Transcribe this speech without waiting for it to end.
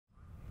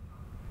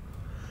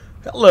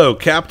Hello,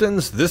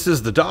 Captains. This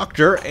is the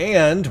Doctor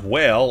and,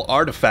 well,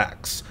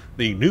 Artifacts,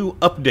 the new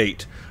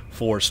update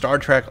for Star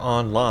Trek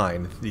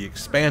Online, the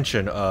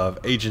expansion of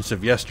Agents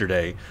of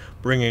Yesterday,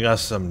 bringing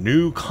us some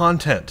new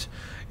content,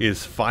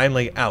 is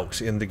finally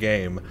out in the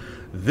game.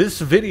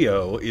 This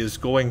video is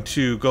going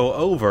to go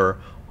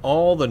over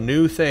all the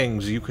new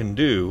things you can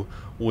do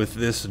with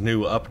this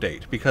new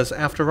update, because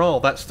after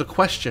all, that's the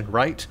question,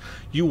 right?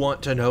 You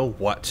want to know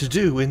what to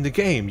do in the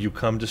game. You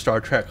come to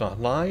Star Trek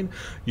Online,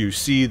 you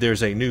see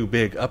there's a new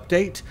big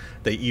update,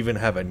 they even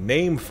have a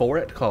name for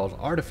it called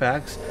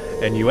Artifacts,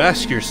 and you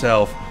ask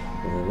yourself,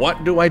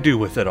 what do I do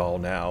with it all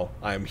now?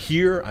 I'm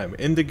here, I'm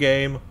in the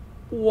game,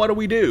 what do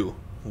we do?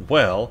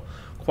 Well,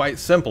 quite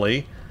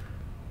simply,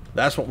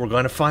 that's what we're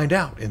going to find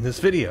out in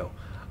this video.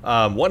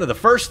 One of the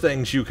first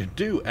things you can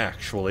do,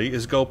 actually,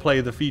 is go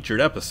play the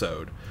featured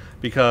episode,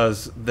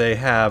 because they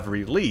have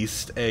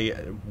released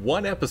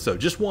one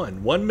episode, just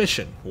one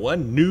mission,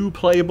 one new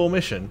playable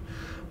mission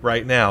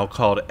right now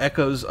called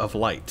Echoes of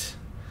Light.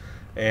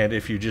 And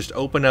if you just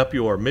open up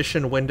your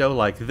mission window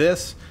like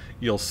this,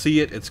 you'll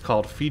see it. It's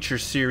called Feature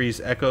Series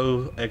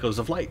Echoes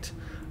of Light.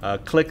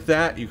 Click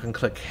that, you can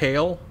click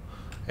Hail,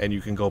 and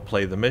you can go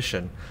play the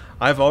mission.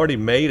 I've already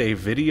made a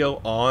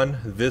video on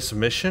this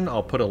mission.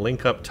 I'll put a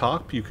link up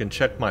top. You can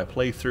check my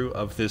playthrough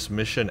of this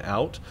mission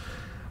out.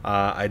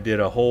 I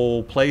did a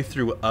whole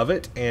playthrough of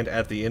it, and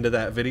at the end of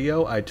that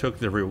video I took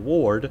the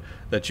reward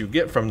that you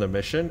get from the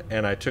mission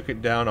and I took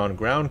it down on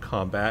ground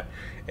combat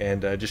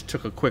and just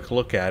took a quick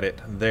look at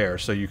it there,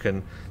 so you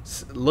can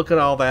look at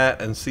all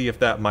that and see if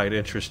that might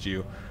interest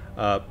you.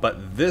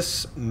 But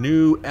this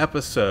new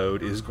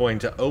episode is going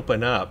to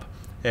open up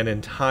an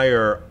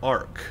entire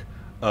arc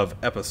of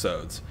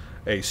episodes,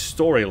 a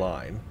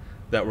storyline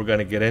that we're going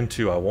to get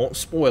into. I won't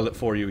spoil it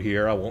for you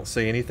here, I won't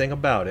say anything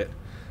about it,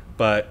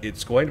 but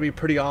it's going to be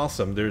pretty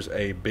awesome. There's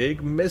a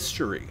big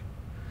mystery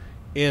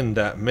in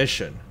that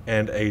mission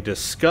and a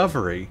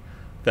discovery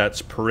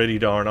that's pretty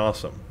darn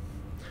awesome.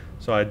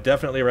 So I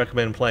definitely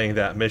recommend playing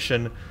that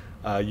mission.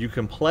 You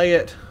can play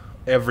it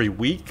every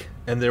week,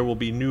 and there will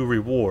be new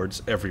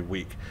rewards every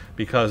week,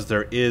 because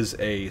there is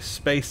a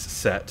space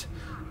set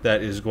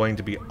that is going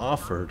to be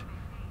offered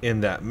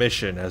in that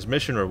mission as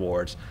mission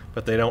rewards,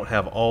 but they don't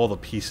have all the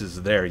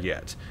pieces there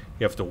yet.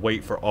 You have to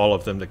wait for all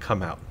of them to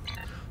come out.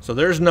 So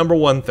there's number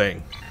one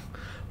thing.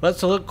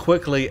 Let's look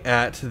quickly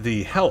at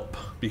the help,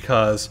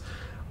 because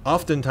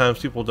oftentimes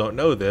people don't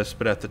know this,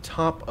 but at the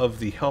top of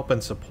the help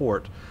and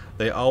support,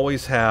 they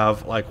always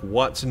have like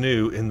what's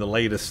new in the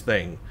latest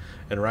thing.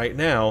 And right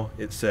now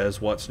it says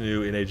what's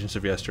new in Agents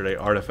of Yesterday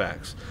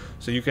Artifacts.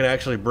 So you can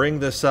actually bring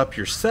this up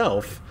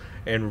yourself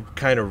and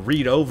kind of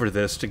read over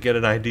this to get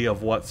an idea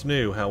of what's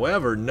new.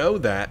 However, know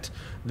that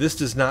this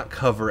does not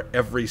cover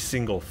every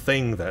single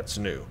thing that's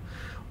new.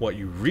 What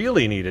you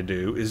really need to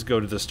do is go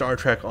to the Star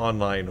Trek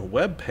Online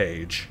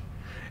webpage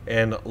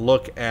and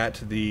look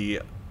at the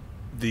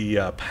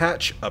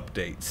patch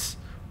updates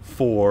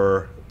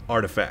for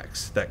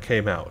Artifacts that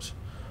came out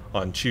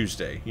on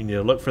Tuesday. You need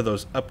to look for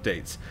those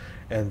updates,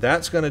 and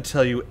that's going to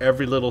tell you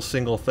every little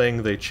single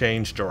thing they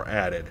changed or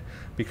added,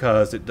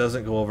 because it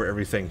doesn't go over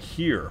everything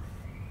here.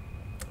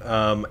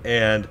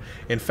 And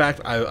in fact,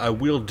 I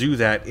will do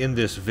that in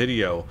this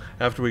video.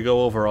 After we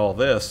go over all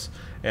this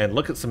and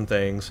look at some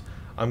things,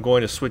 I'm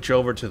going to switch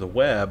over to the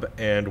web,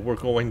 and we're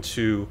going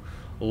to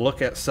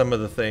look at some of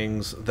the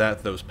things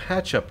that those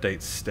patch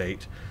updates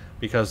state,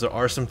 because there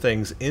are some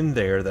things in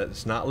there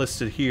that's not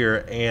listed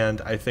here,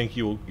 and I think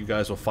you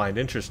guys will find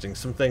interesting.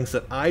 Some things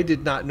that I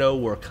did not know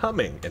were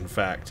coming, in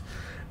fact.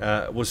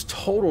 Was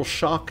total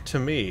shock to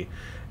me,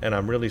 and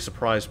I'm really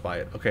surprised by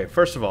it. Okay,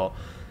 first of all,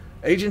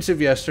 Agents of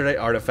Yesterday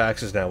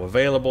Artifacts is now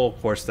available.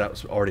 Of course,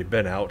 that's already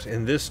been out.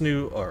 In this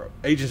new, or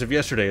Agents of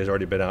Yesterday has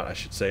already been out, I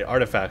should say.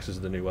 Artifacts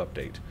is the new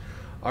update.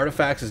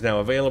 Artifacts is now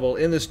available.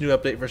 In this new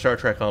update for Star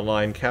Trek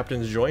Online,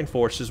 captains join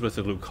forces with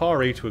the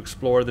Lucari to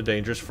explore the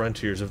dangerous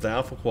frontiers of the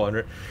Alpha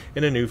Quadrant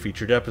in a new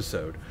featured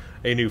episode.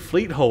 A new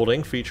fleet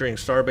holding featuring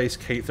Starbase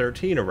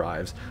K13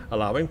 arrives,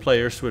 allowing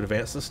players to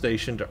advance the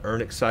station to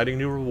earn exciting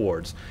new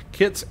rewards.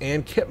 Kits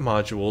and kit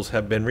modules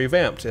have been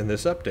revamped in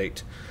this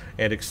update,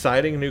 and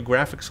exciting new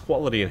graphics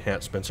quality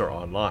enhancements are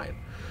online.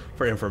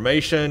 For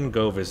information,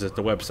 go visit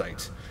the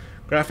website.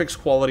 Graphics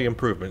quality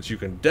improvements, you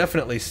can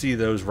definitely see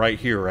those right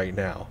here, right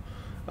now.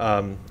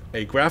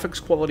 A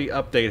graphics quality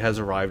update has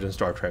arrived in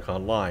Star Trek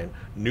Online.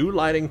 New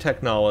lighting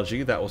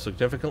technology that will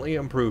significantly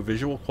improve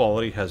visual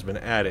quality has been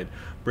added,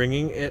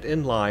 bringing it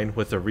in line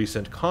with the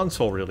recent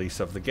console release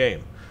of the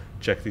game.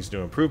 Check these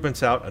new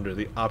improvements out under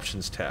the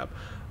Options tab.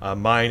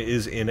 Mine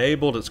is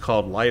enabled. It's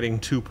called Lighting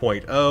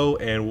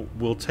 2.0, and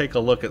we'll take a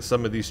look at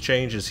some of these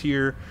changes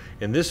here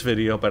in this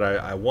video, but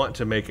I want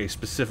to make a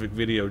specific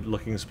video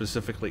looking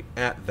specifically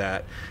at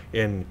that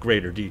in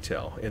greater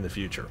detail in the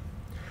future.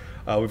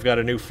 We've got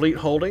a new fleet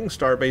holding,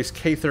 Starbase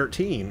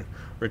K13,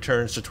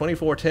 returns to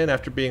 2410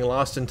 after being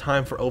lost in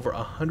time for over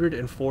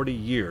 140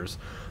 years.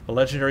 The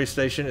legendary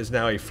station is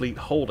now a fleet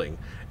holding.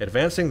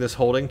 Advancing this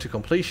holding to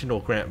completion will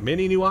grant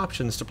many new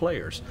options to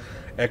players.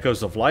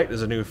 Echoes of Light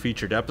is a new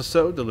featured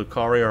episode. The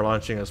Lucari are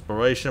launching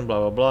exploration, blah,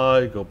 blah, blah.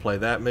 You go play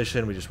that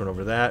mission. We just went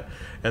over that.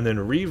 And then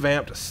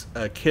revamped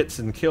kits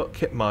and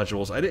kit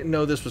modules. I didn't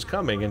know this was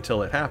coming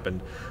until it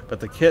happened, but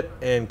the kit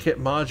and kit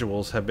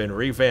modules have been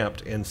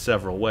revamped in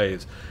several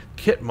ways.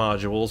 Kit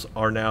modules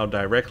are now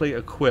directly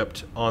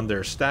equipped on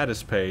their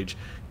status page.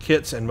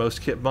 Kits and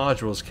most kit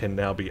modules can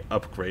now be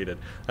upgraded.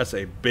 That's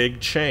a big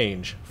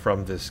change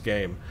from this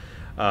game.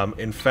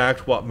 In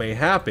fact, what may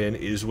happen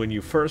is when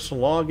you first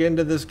log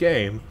into this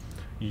game,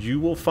 you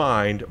will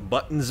find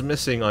buttons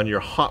missing on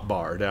your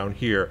hotbar down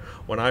here.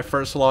 When I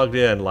first logged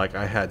in, like,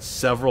 I had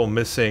several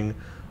missing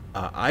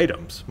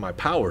items. My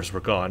powers were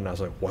gone, and I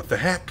was like, what the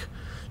heck?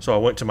 So I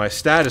went to my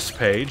status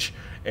page,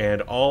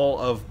 and all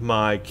of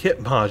my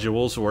kit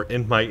modules were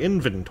in my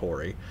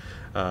inventory.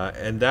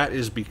 And that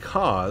is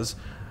because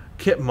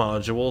kit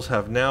modules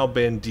have now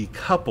been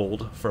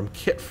decoupled from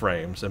kit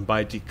frames. And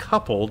by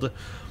decoupled,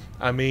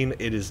 I mean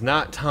it is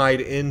not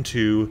tied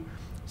into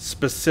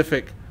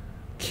specific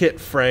kit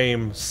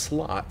frame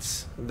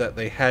slots that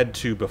they had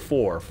to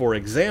before. For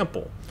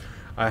example,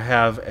 I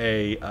have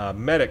a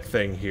medic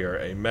thing here,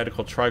 a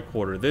medical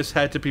tricorder. This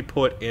had to be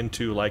put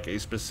into like a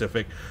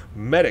specific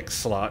medic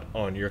slot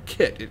on your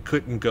kit. It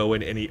couldn't go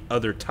in any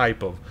other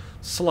type of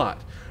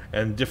slot.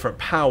 And different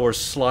powers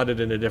slotted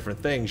into different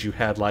things. You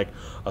had like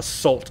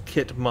assault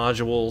kit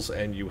modules,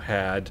 and you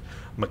had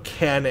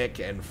mechanic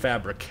and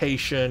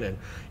fabrication,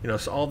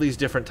 and so all these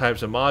different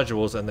types of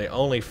modules, and they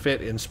only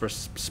fit in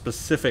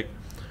specific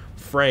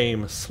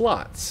frame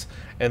slots,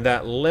 and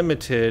that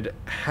limited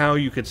how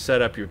you could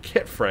set up your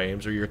kit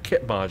frames or your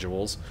kit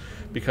modules,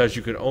 because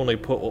you could only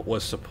put what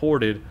was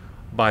supported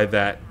by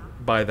that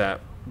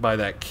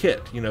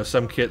kit.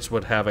 Some kits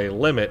would have a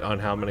limit on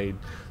how many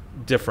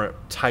different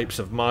types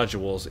of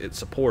modules it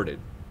supported.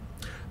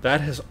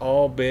 That is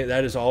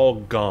all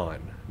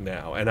gone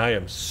now, and I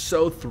am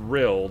so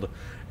thrilled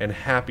and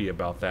happy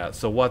about that.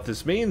 So what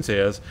this means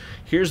is,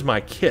 here's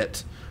my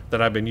kit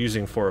that I've been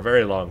using for a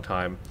very long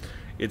time.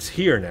 It's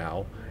here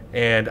now,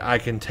 and I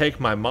can take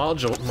my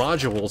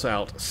modules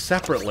out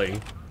separately,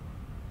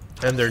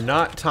 and they're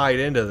not tied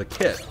into the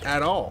kit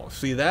at all.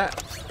 See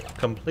that?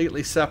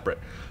 Completely separate.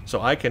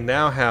 So I can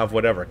now have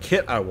whatever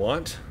kit I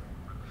want,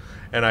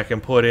 and I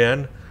can put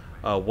in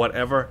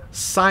whatever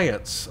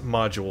science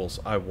modules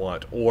I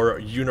want, or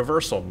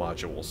universal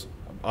modules.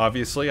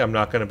 Obviously, I'm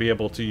not going to be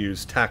able to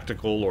use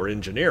tactical or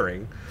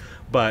engineering,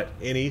 but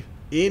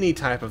any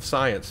type of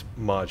science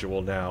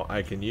module now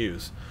I can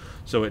use.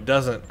 So it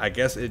doesn't, I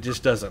guess it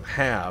just doesn't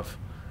have,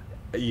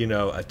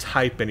 a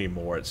type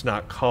anymore. It's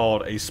not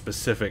called a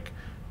specific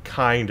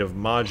kind of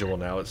module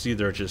now. It's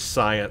either just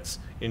science,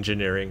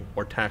 engineering,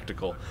 or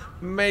tactical.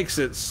 Makes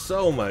it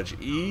so much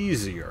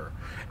easier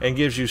and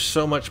gives you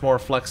so much more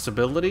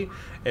flexibility,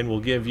 and will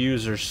give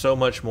users so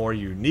much more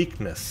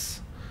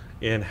uniqueness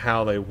in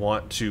how they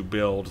want to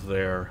build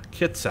their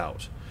kits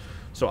out.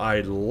 So I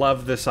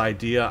love this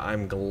idea.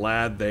 I'm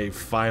glad they've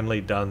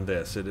finally done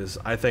this.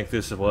 I think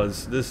this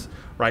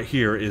right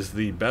here is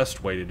the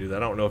best way to do that. I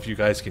don't know if you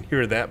guys can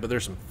hear that, but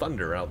there's some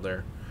thunder out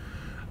there.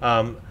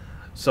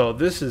 So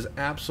this is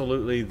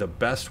absolutely the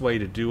best way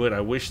to do it. I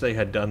wish they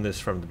had done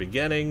this from the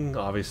beginning.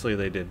 Obviously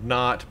they did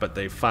not, but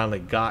they finally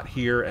got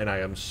here, and I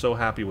am so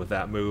happy with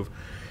that move.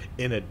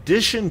 In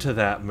addition to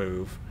that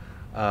move,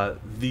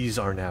 these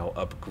are now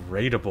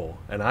upgradable,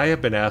 and I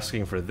have been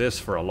asking for this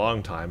for a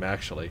long time,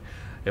 actually.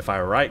 If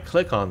I right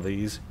click on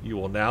these, you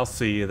will now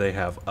see they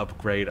have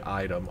upgrade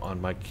item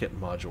on my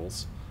kit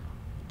modules.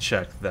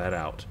 Check that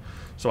out.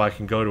 So I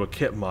can go to a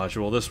kit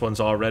module. This one's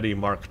already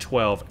Mark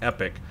 12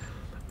 Epic,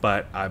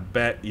 but I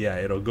bet, yeah,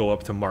 it'll go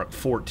up to Mark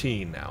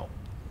 14 now.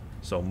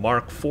 So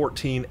Mark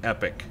 14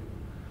 Epic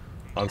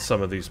on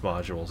some of these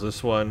modules.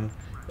 This one,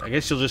 I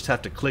guess you'll just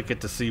have to click it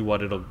to see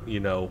what it'll,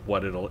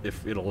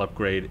 if it'll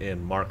upgrade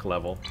in Mark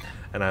level.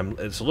 And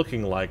it's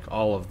looking like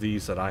all of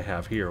these that I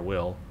have here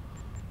will.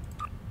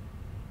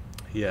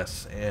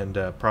 Yes, and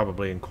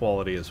probably in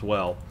quality as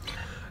well.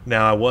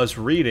 Now, I was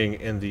reading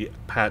in the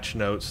patch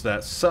notes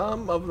that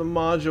some of the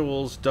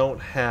modules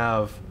don't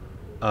have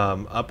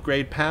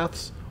upgrade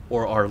paths,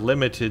 or are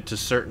limited to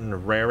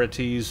certain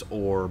rarities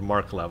or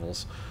mark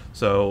levels.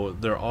 So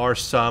there are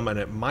some, and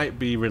it might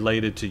be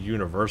related to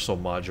universal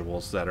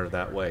modules that are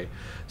that way.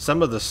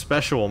 Some of the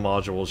special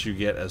modules you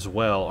get as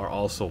well are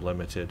also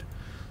limited.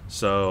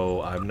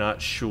 So I'm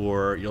not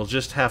sure. You'll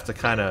just have to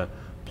kind of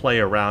play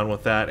around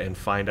with that and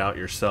find out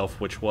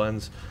yourself which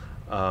ones.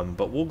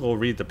 But we'll go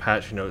read the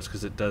patch notes,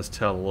 because it does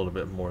tell a little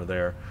bit more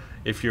there.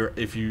 If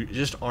you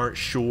just aren't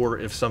sure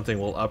if something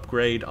will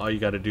upgrade, all you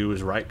got to do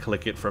is right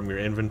click it from your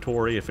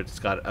inventory. If it's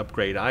got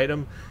upgrade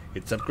item,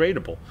 it's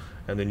upgradable,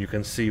 and then you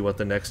can see what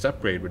the next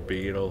upgrade would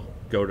be.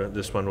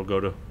 This one will go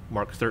to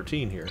Mark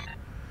 13 here.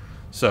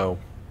 So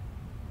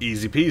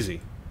easy peasy.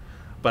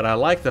 But I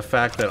like the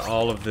fact that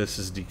all of this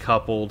is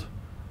decoupled.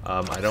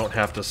 I don't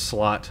have to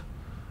slot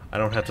I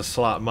don't have to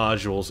slot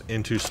modules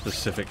into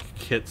specific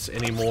kits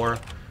anymore.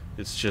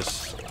 It's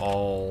just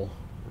all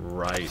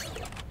right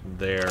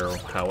there.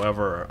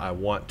 However I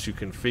want to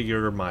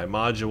configure my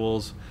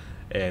modules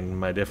and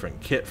my different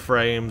kit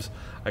frames.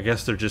 I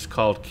guess they're just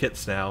called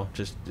kits now.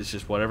 It's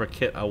just whatever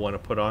kit I want to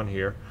put on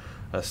here.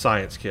 A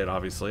science kit,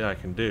 obviously, I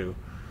can do.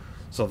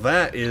 So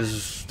that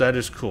is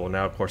cool.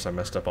 Now, of course, I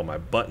messed up on my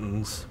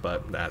buttons,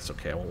 but that's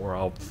okay.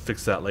 I'll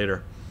fix that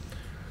later.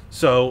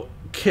 So,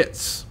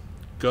 kits.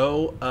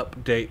 Go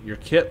update your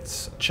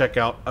kits. Check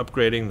out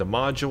upgrading the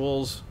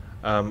modules.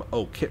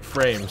 Oh, kit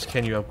frames.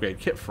 Can you upgrade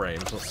kit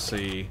frames? Let's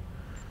see.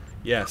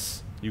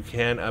 Yes, you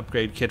can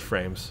upgrade kit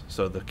frames.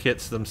 So the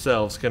kits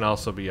themselves can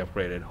also be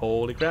upgraded.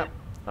 Holy crap.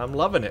 I'm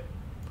loving it.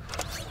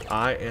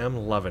 I am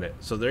loving it.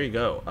 So there you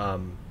go.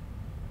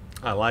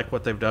 I like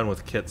what they've done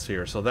with kits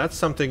here. So that's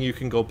something you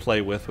can go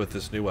play with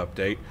this new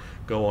update.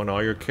 Go on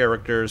all your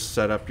characters,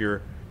 set up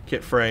your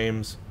kit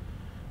frames,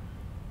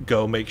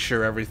 go make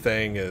sure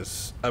everything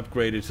is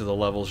upgraded to the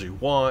levels you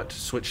want,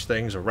 switch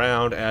things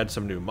around, add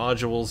some new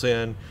modules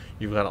in.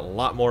 You've got a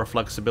lot more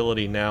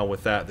flexibility now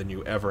with that than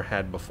you ever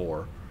had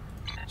before.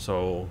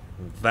 So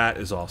that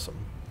is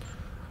awesome.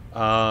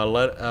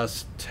 Let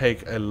us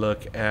take a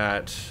look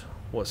at,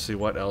 let's see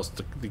what else.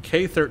 The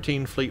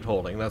K13 fleet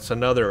holding, that's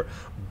another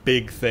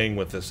big thing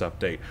with this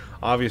update.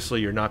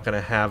 Obviously, you're not going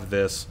to have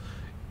this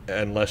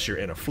unless you're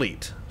in a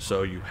fleet.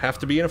 So you have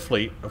to be in a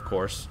fleet, of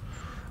course.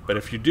 But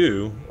if you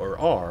do, or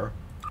are,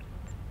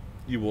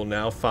 you will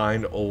now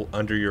find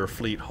under your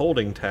fleet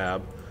holding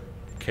tab,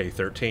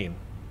 K13.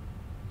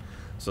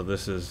 So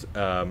this is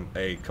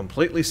a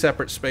completely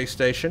separate space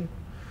station.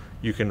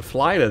 You can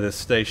fly to this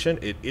station.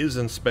 It is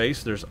in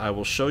space. I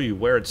will show you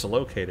where it's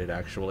located,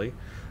 actually.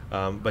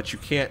 But you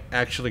can't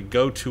actually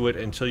go to it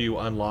until you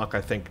unlock,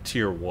 I think,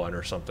 Tier 1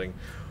 or something,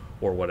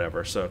 or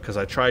whatever. So, because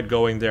I tried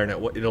going there, and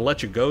it'll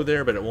let you go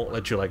there, but it won't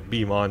let you, like,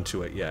 beam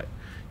onto it yet.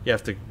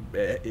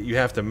 You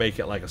have to make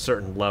it like a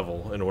certain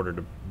level in order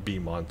to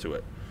beam onto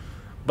it.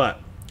 But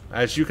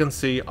as you can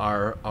see,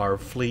 our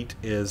fleet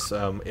is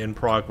in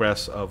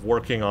progress of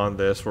working on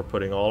this. We're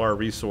putting all our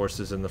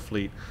resources in the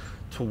fleet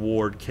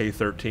toward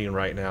K13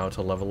 right now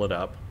to level it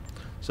up.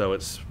 So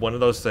it's one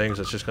of those things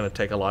that's just going to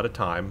take a lot of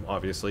time.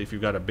 Obviously, if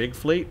you've got a big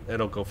fleet,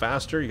 it'll go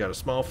faster. You got a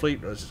small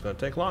fleet, it's just going to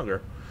take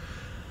longer.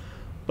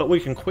 But we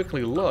can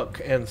quickly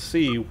look and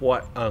see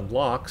what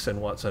unlocks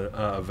and what's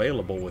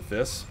available with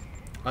this.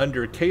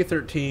 Under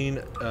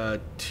K13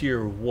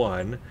 Tier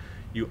 1,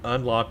 you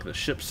unlock the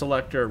Ship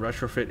Selector,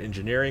 Retrofit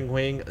Engineering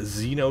Wing,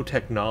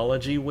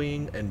 Xenotechnology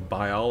Wing, and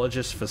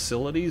Biologist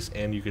Facilities,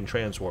 and you can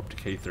transwarp to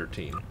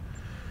K13.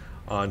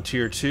 On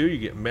Tier 2, you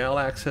get Mail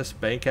Access,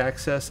 Bank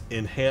Access,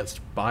 Enhanced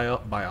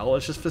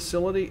Biologist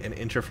Facility, and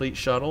Interfleet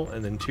Shuttle,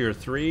 and then Tier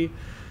 3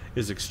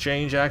 is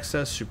Exchange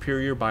Access,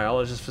 Superior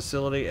Biologist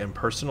Facility, and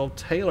Personal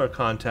Tailor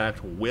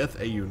Contact with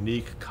a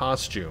unique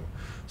costume.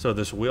 So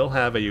this will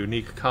have a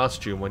unique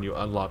costume when you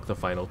unlock the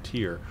final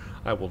tier.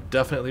 I will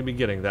definitely be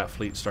getting that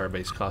Fleet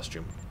Starbase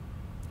costume.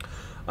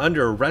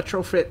 Under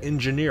Retrofit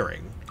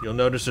Engineering, you'll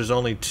notice there's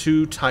only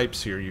two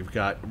types here. You've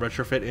got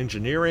Retrofit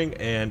Engineering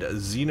and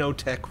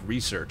Xenotech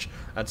Research.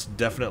 That's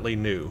definitely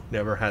new.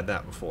 Never had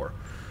that before.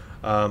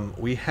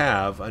 We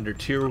have, under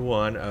Tier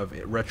 1 of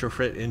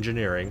Retrofit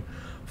Engineering,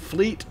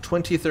 Fleet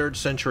 23rd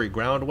Century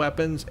Ground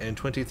Weapons and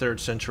 23rd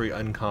Century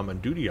Uncommon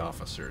Duty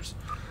Officers.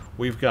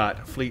 We've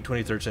got Fleet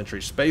 23rd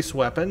Century Space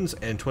Weapons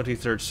and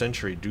 23rd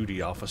Century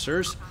Duty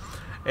Officers,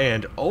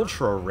 and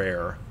ultra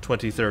rare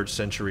 23rd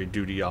Century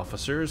Duty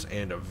Officers,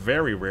 and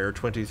very rare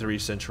 23rd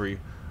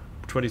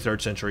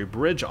Century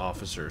Bridge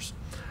Officers,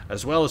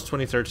 as well as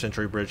 23rd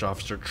Century Bridge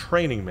Officer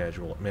training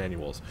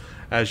manuals.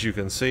 As you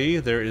can see,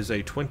 there is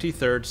a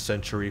 23rd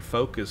Century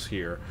focus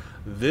here.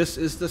 This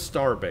is the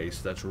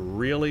starbase that's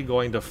really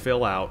going to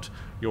fill out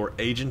your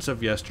Agents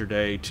of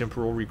Yesterday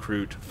Temporal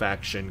Recruit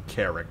faction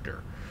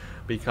character,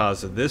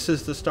 because this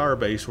is the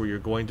starbase where you're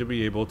going to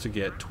be able to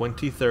get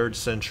 23rd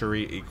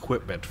Century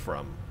equipment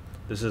from.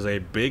 This is a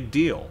big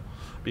deal,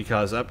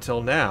 because up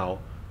till now,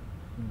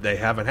 they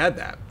haven't had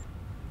that.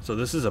 So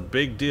this is a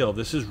big deal.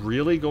 This is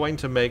really going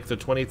to make the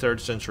 23rd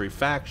Century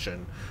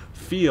faction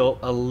feel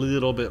a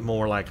little bit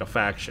more like a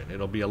faction.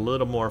 It'll be a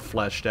little more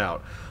fleshed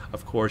out.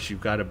 Of course, you've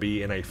got to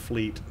be in a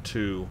fleet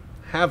to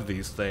have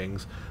these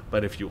things,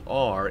 but if you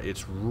are,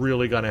 it's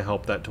really going to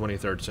help that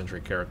 23rd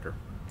Century character.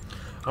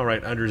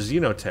 Alright, under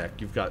Xenotech,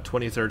 you've got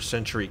 23rd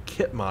Century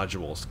kit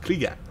modules,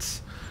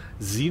 Kligats,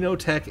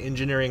 Xenotech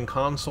engineering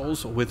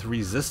consoles with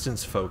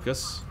resistance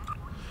focus,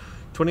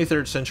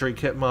 23rd Century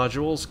kit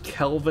modules,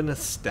 Kelvin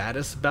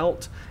status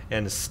belt,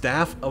 and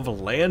Staff of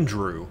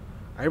Landru.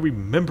 I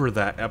remember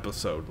that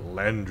episode,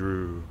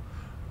 Landru.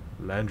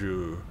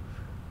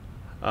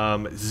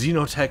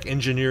 Xenotech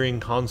engineering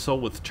console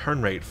with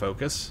turn rate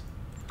focus,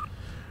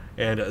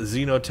 and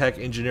Xenotech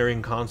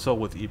engineering console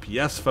with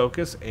EPS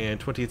focus, and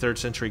 23rd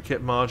Century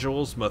kit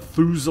modules,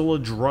 Methuselah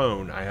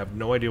drone. I have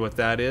no idea what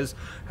that is.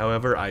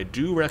 However, I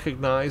do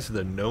recognize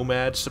the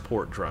Nomad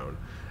support drone.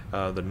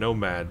 The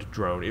Nomad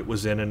drone. It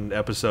was in an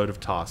episode of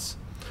TOS.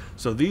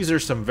 So these are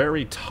some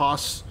very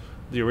TOS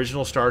the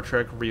original Star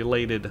Trek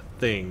related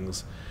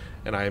things,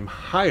 and I'm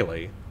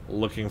highly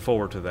looking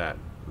forward to that.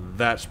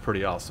 That's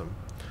pretty awesome.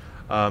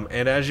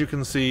 And as you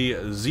can see,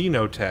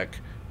 Xenotech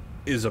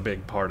is a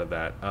big part of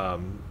that,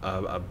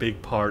 a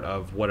big part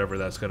of whatever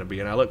that's going to be.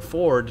 And I look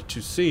forward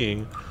to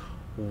seeing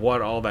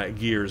what all that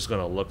gear is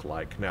going to look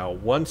like. Now,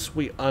 once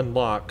we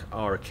unlock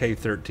our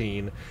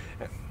K13,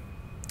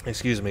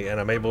 excuse me, and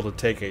I'm able to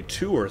take a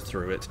tour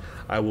through it,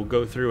 I will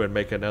go through and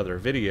make another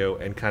video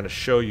and kind of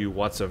show you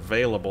what's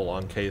available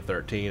on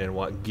K13 and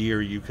what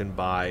gear you can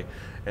buy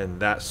and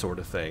that sort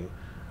of thing.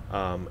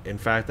 In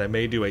fact, I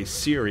may do a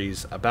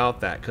series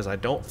about that, because I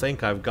don't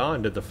think I've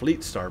gone to the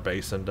Fleet Star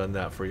base and done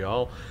that for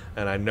y'all,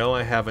 and I know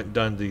I haven't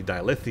done the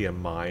dilithium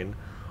mine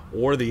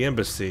or the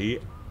embassy.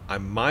 I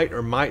might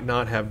or might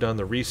not have done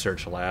the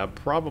research lab,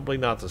 probably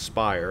not the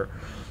Spire.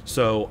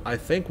 So I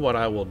think what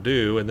I will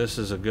do, and this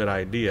is a good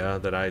idea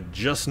that I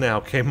just now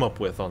came up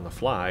with on the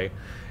fly,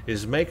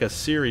 is make a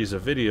series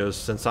of videos.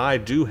 Since I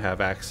do have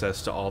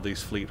access to all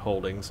these fleet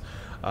holdings,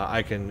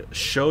 I can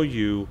show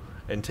you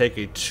and take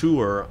a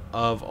tour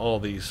of all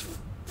these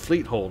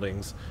fleet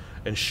holdings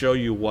and show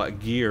you what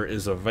gear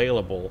is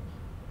available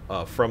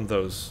from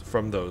those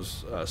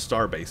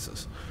star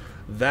bases.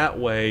 That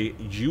way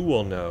you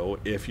will know,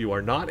 if you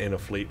are not in a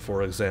fleet,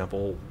 for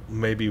example,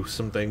 maybe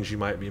some things you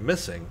might be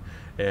missing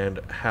and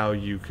how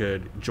you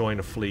could join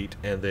a fleet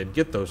and then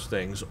get those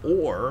things.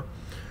 Or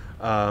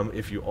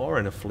if you are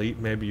in a fleet,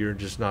 maybe you're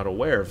just not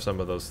aware of some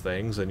of those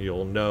things, and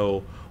you'll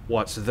know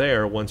what's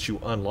there once you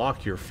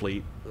unlock your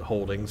fleet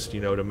holdings,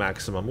 you know, to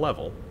maximum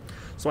level.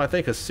 So I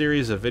think a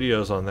series of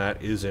videos on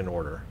that is in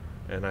order,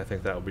 and I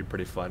think that would be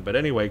pretty fun. But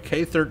anyway,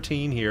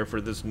 K13 here for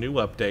this new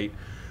update.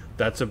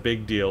 That's a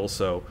big deal,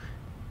 so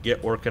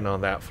get working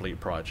on that fleet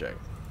project.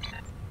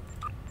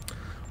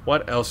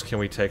 What else can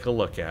we take a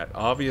look at?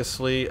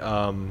 Obviously,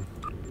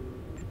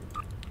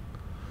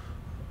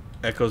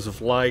 Echoes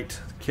of Light,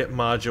 kit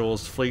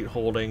modules, fleet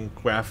holding,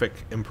 graphic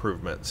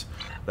improvements.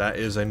 That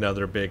is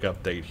another big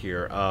update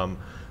here.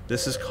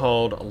 This is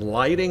called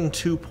Lighting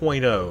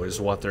 2.0 is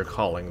what they're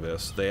calling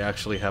this. They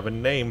actually have a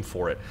name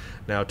for it.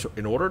 Now,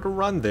 in order to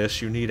run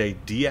this, you need a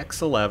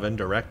DX11,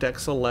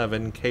 DirectX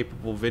 11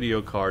 capable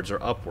video cards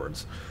or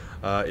upwards.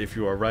 If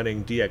you are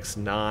running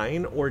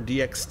DX9 or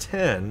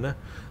DX10,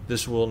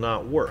 this will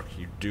not work.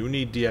 You do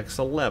need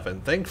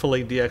DX11.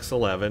 Thankfully,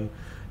 DX11,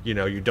 you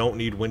know, you don't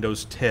need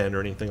Windows 10 or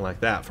anything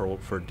like that for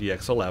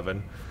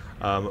DX11,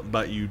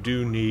 but you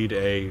do need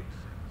a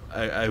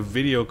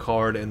video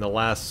card in the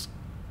last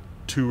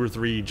 2 or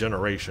 3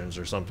 generations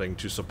or something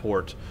to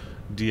support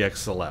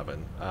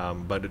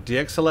DX11. But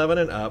DX11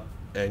 and up,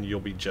 and you'll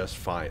be just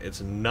fine.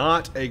 It's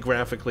not a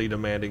graphically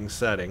demanding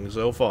setting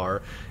so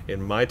far.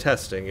 In my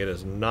testing, it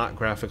is not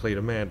graphically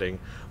demanding,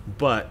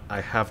 but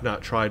I have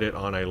not tried it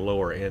on a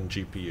lower end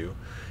GPU.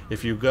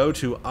 If you go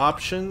to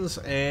options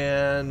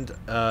and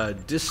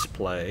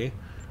display,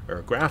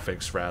 or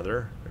graphics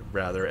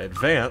rather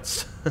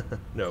advanced,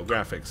 no,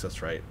 graphics,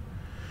 that's right.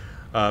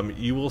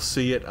 You will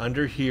see it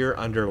under here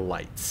under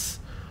lights.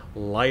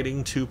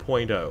 Lighting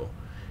 2.0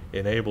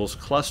 enables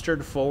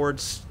clustered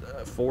forward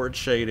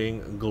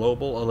shading,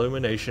 global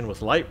illumination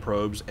with light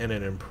probes, and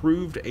an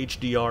improved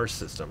HDR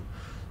system.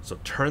 So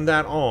turn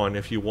that on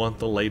if you want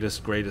the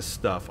latest, greatest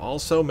stuff.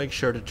 Also, make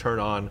sure to turn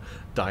on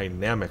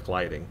dynamic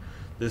lighting.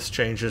 This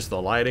changes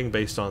the lighting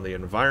based on the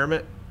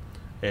environment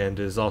and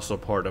is also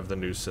part of the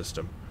new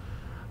system.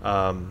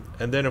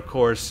 And then, of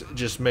course,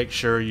 just make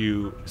sure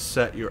you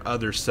set your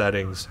other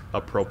settings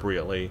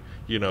appropriately,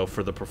 you know,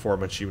 for the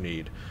performance you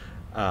need.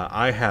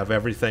 I have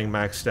everything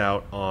maxed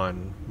out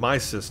on my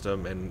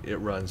system, and it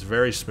runs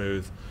very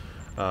smooth.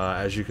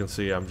 As you can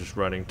see, I'm just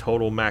running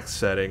total max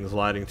settings,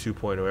 lighting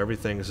 2.0,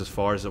 everything is as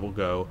far as it will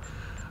go.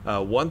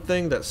 One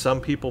thing that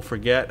some people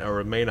forget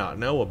or may not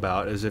know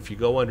about is if you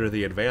go under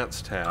the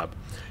Advanced tab,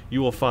 you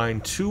will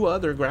find 2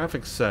 other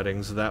graphics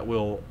settings that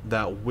will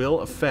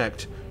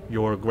affect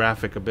your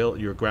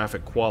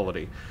graphic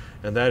quality,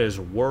 and that is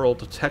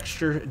World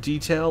Texture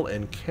Detail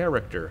and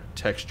Character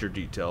Texture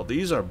Detail.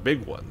 These are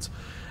big ones,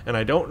 and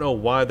I don't know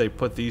why they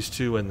put these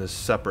 2 in this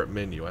separate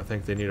menu. I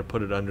think they need to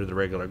put it under the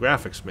regular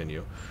graphics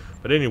menu.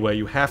 But anyway,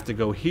 you have to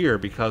go here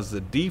because the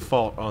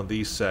default on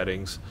these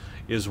settings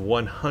is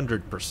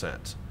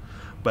 100%.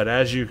 But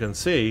as you can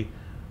see,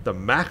 the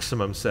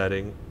maximum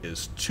setting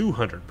is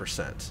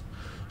 200%.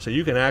 So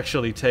you can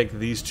actually take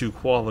these 2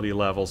 quality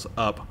levels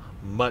up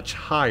much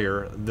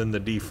higher than the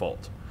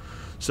default.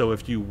 So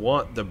if you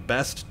want the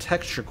best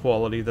texture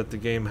quality that the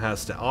game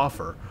has to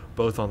offer,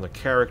 both on the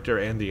character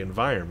and the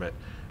environment,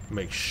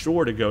 make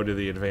sure to go to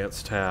the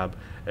Advanced tab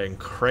and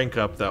crank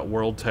up that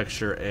World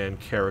Texture and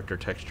Character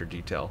Texture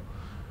Detail.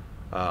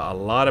 A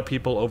lot of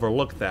people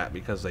overlook that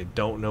because they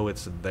don't know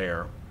it's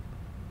there.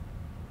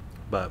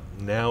 But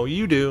now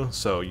you do,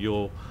 so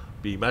you'll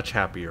be much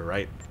happier,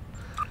 right?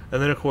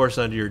 And then, of course,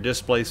 under your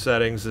display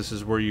settings, this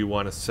is where you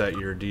want to set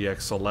your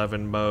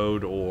DX11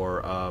 mode,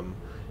 or,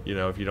 you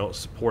know, if you don't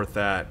support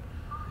that.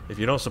 If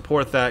you don't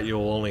support that,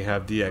 you'll only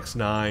have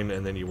DX9,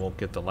 and then you won't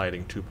get the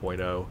lighting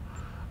 2.0.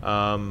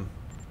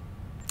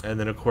 and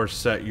then of course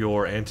set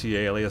your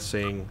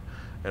anti-aliasing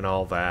and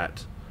all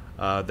that.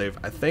 I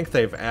think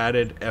they've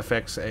added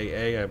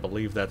FXAA. I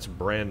believe that's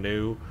brand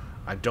new.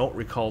 I don't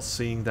recall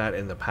seeing that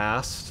in the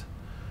past,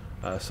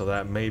 so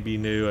that may be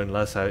new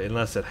unless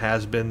it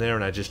has been there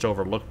and I just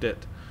overlooked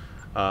it.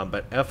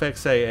 But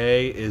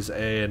FXAA is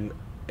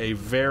a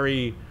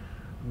very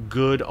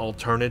good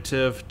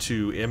alternative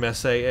to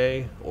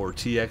MSAA or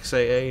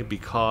TXAA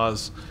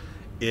because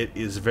it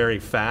is very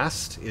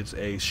fast. It's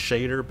a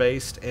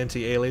shader-based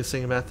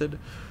anti-aliasing method,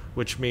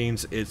 which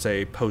means it's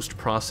a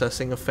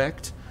post-processing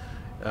effect.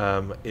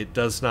 It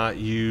does not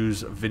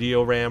use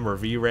video RAM or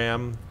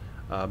VRAM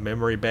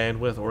memory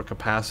bandwidth or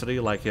capacity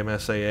like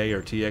MSAA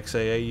or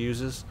TXAA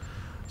uses.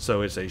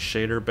 So it's a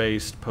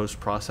shader-based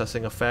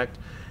post-processing effect,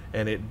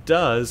 and it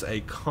does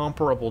a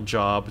comparable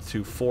job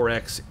to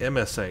 4X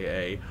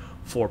MSAA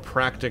for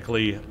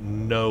practically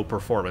no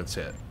performance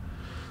hit.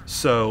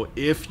 So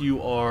if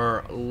you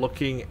are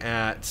looking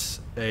at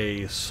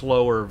a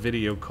slower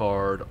video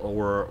card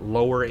or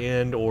lower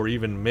end or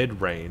even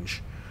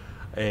mid-range,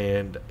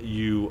 and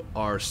you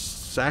are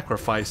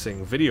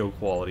sacrificing video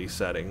quality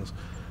settings,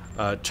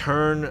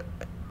 turn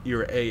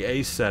your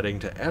AA setting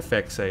to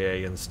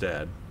FXAA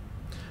instead,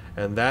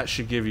 and that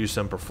should give you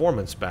some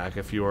performance back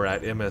if you are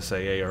at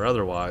MSAA or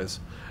otherwise,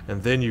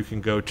 and then you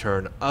can go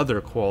turn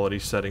other quality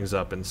settings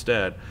up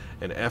instead,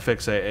 and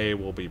FXAA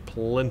will be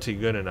plenty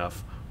good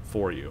enough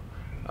for you.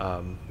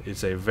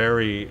 It's a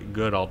very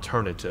good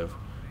alternative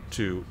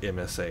to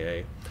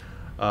MSAA.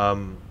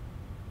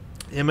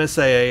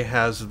 MSAA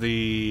has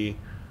the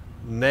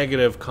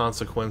negative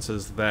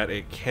consequences that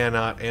it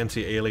cannot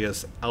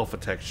anti-alias alpha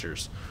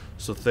textures.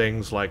 So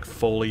things like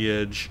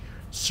foliage,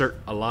 there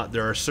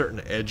are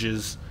certain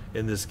edges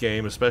in this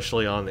game,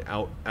 especially on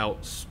the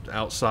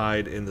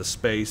outside in the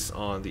space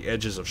on the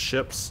edges of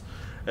ships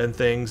and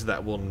things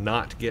that will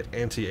not get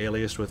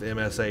anti-aliased with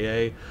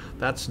MSAA.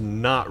 That's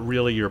not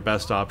really your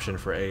best option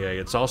for AA.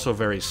 It's also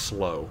very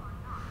slow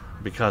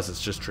because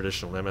it's just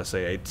traditional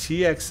MSAA.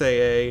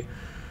 TXAA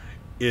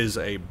is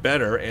a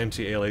better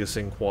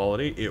anti-aliasing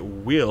quality. It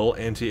will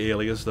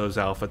anti-alias those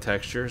alpha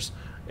textures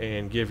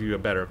and give you a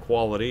better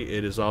quality.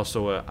 It is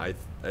also, I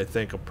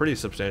think, a pretty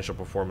substantial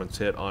performance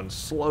hit on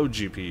slow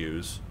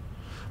GPUs.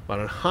 But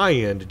on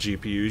high-end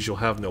GPUs, you'll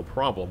have no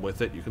problem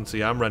with it. You can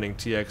see I'm running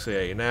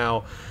TXAA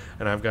now,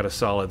 and I've got a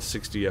solid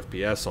 60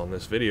 FPS on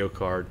this video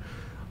card.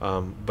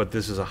 But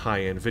this is a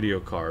high-end video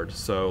card,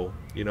 so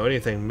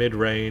anything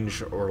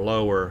mid-range or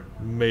lower,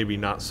 maybe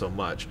not so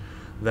much.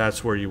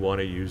 That's where you want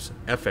to use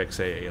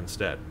FXAA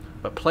instead.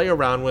 But play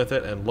around with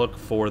it and look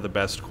for the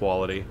best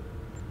quality.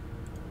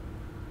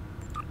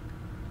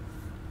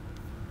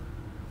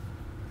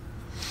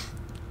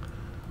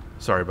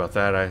 Sorry about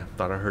that. I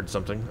thought I heard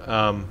something.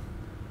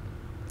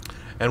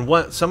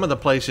 And some of the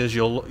places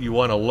you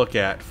want to look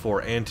at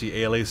for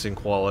anti-aliasing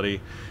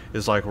quality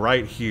is like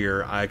right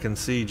here. I can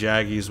see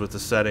Jaggies with the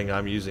setting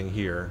I'm using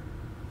here.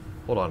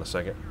 Hold on a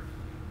second.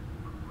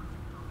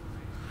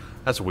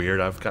 That's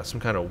weird. I've got some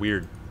kind of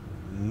weird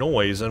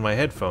noise in my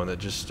headphone that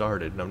just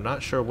started, and I'm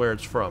not sure where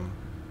it's from.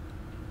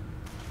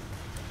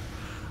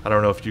 I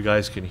don't know if you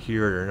guys can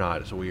hear it or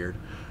not. It's weird.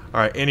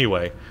 Alright,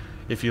 anyway,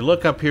 if you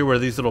look up here where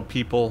these little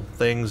people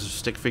things,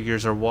 stick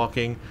figures are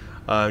walking,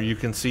 you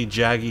can see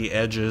jaggy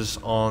edges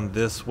on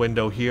this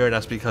window here, and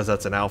that's because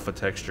that's an alpha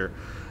texture.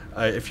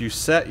 If you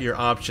set your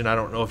option, I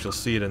don't know if you'll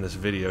see it in this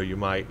video, you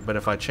might, but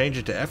if I change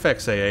it to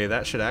FXAA,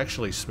 that should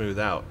actually smooth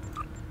out.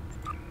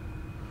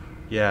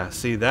 Yeah,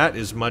 see, that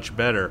is much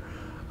better.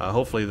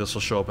 Hopefully this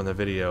will show up in the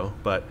video,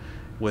 but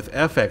with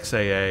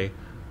FXAA,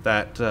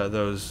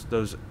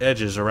 those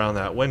edges around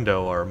that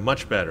window are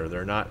much better.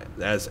 They're not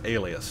as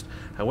aliased.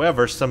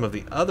 However, some of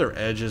the other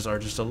edges are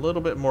just a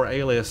little bit more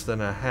aliased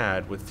than I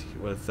had with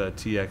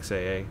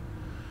TXAA.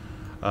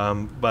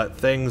 But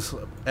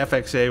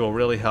FXAA will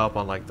really help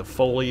on like the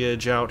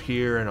foliage out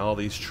here and all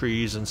these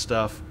trees and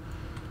stuff.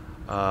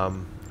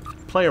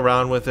 Play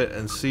around with it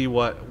and see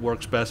what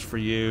works best for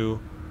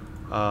you.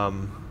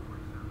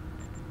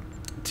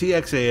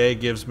 TXAA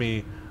gives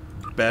me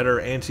better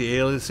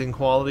anti-aliasing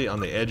quality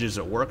on the edges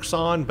it works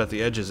on, but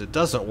the edges it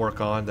doesn't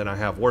work on, then I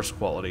have worse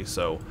quality.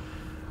 So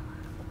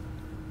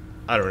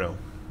I don't know.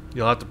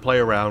 You'll have to play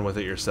around with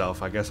it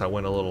yourself. I guess I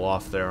went a little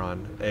off there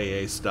on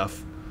AA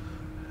stuff.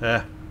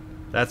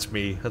 That's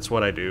me. That's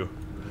what I do.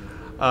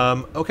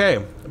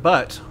 Okay,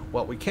 but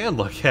what we can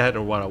look at,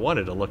 or what I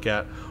wanted to look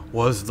at,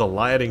 was the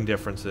lighting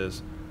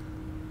differences.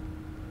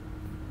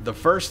 The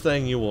first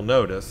thing you will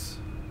notice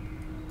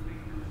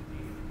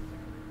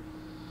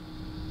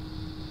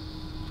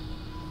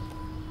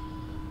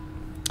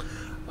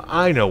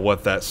I know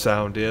what that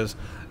sound is.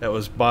 That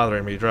was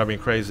bothering me, driving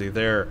me crazy.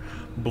 They're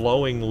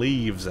blowing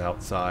leaves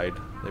outside.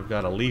 They've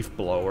got a leaf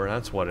blower.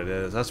 That's what it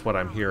is. That's what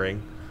I'm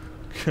hearing.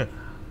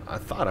 I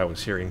thought I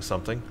was hearing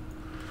something.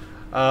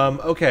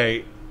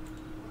 Okay.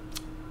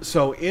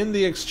 So in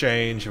the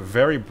Exchange,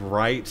 very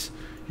bright.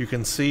 You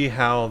can see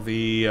how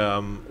the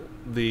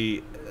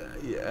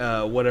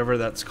whatever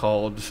that's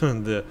called,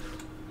 the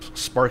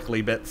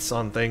sparkly bits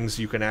on things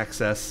you can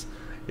access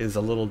is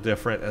a little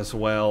different as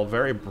well.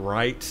 Very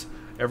bright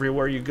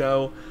everywhere you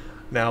go.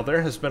 Now,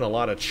 there has been a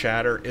lot of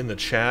chatter in the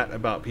chat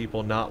about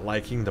people not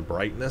liking the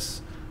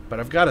brightness, but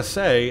I've got to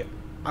say,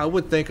 I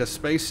would think a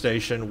space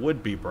station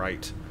would be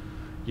bright.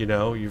 You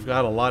know, you've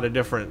got a lot of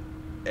different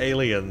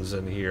aliens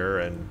in here,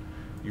 and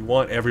you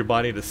want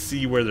everybody to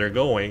see where they're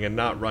going and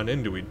not run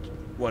into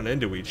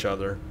each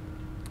other.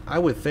 I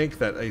would think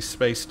that a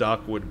space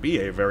dock would be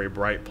a very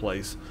bright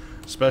place,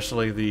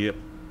 especially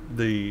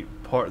the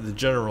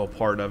general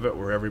part of it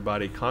where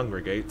everybody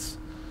congregates.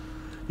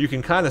 You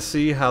can kind of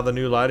see how the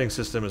new lighting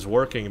system is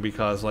working,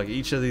 because like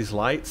each of these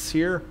lights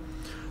here,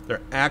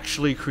 they're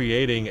actually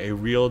creating a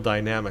real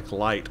dynamic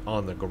light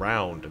on the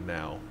ground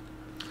now.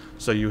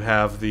 So you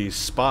have these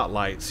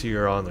spotlights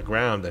here on the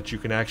ground that you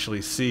can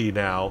actually see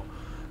now,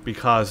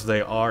 because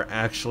they are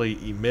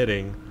actually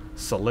emitting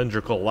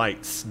cylindrical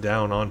lights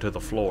down onto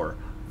the floor.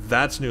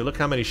 That's new. Look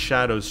how many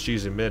shadows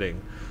she's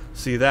emitting.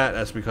 See that?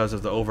 That's because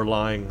of the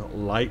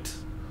overlying light.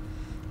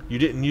 You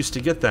didn't used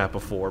to get that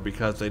before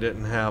because they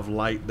didn't have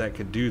light that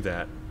could do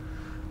that.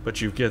 But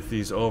you get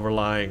these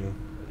overlying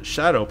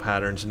shadow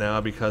patterns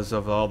now because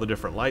of all the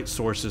different light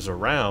sources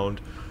around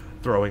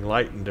throwing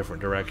light in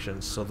different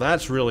directions. So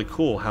that's really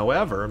cool.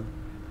 However,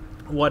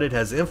 what it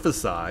has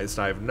emphasized,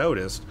 I've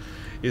noticed,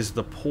 is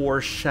the poor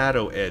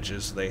shadow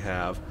edges they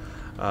have.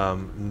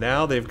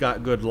 Now they've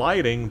got good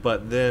lighting,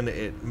 but then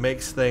it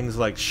makes things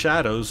like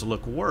shadows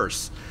look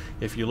worse.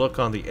 If you look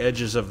on the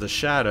edges of the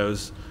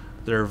shadows,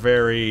 they're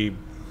very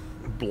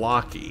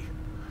blocky,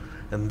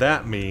 and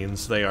that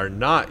means they are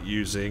not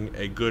using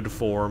a good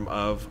form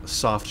of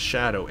soft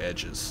shadow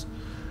edges.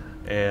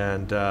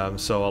 And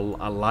so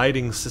a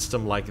lighting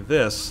system like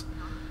this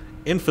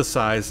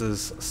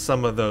emphasizes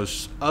some of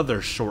those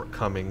other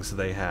shortcomings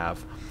they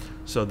have.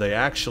 So they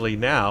actually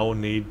now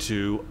need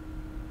to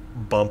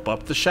bump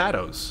up the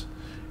shadows.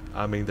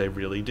 I mean, they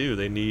really do.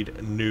 They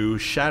need new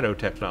shadow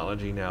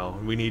technology now.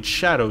 We need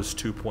Shadows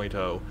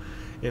 2.0.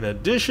 In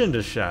addition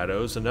to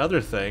shadows,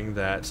 another thing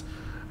that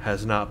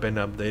has not been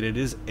updated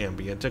is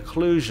ambient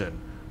occlusion.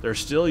 They're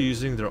still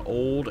using their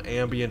old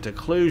ambient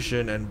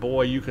occlusion, and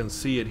boy, you can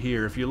see it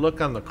here. If you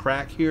look on the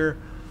crack here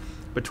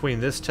between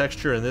this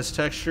texture and this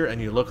texture,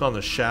 and you look on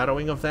the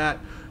shadowing of that,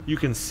 you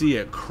can see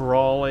it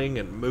crawling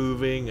and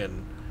moving,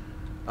 and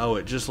oh,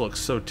 it just looks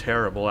so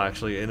terrible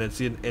actually. And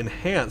it's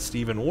enhanced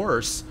even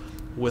worse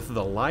with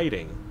the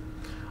lighting.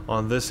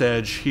 On this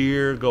edge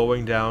here,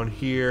 going down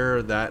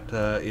here, that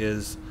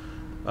is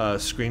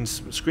screen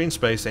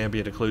space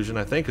ambient occlusion,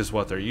 I think is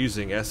what they're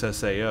using,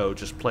 SSAO,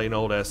 just plain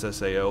old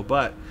SSAO,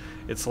 but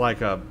it's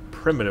like a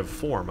primitive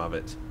form of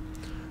it.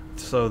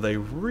 So they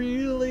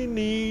really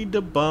need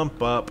to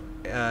bump up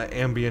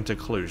ambient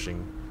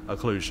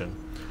occlusion.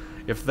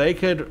 If they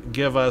could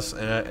give us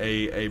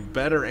a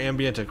better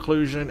ambient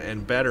occlusion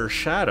and better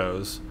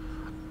shadows,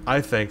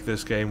 I think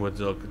this game would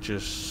look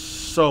just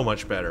so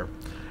much better.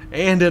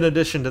 And in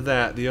addition to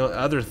that, the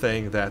other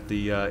thing that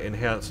the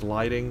enhanced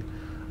lighting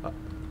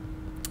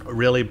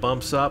really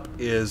bumps up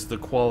is the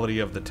quality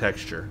of the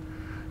texture.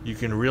 You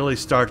can really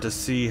start to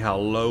see how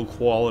low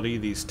quality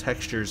these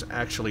textures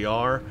actually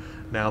are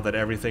now that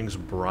everything's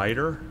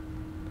brighter.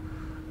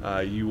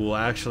 You will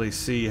actually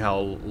see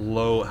how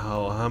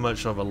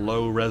much of a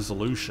low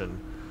resolution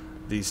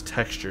these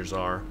textures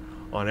are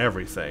on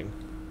everything.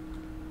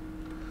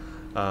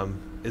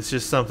 It's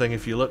just something,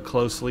 if you look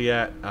closely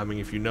at, I mean,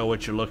 if you know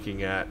what you're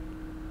looking at,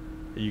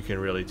 you can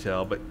really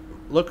tell. But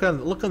look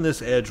on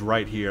this edge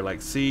right here.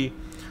 Like, see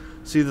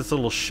this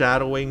little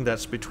shadowing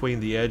that's between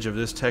the edge of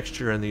this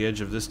texture and the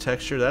edge of this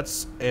texture?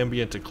 That's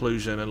ambient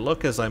occlusion. And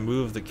look, as I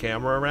move the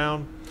camera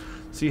around,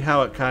 see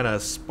how it kind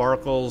of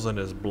sparkles and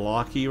is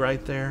blocky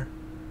right there?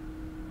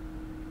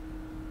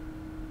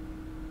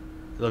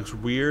 It looks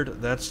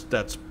weird. That's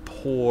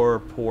poor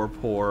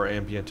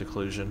ambient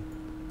occlusion.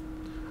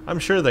 I'm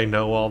sure they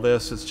know all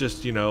this. It's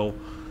just, you know,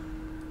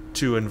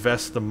 to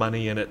invest the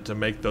money in it to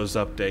make those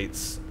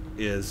updates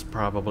is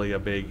probably a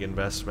big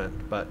investment,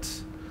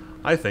 but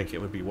I think it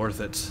would be worth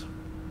it.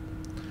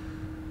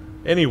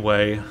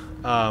 Anyway,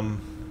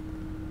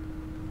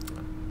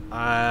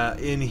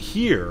 in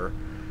here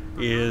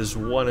is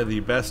one of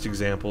the best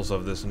examples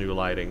of this new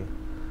lighting.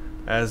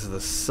 As the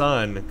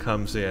sun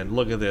comes in,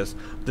 look at this.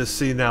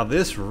 See, now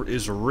this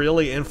is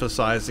really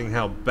emphasizing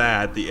how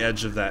bad the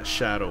edge of that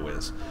shadow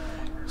is.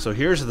 So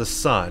here's the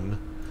sun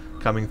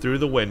coming through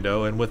the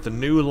window, and with the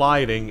new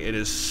lighting, it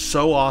is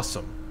so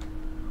awesome.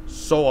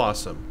 So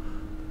awesome.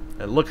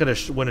 And look at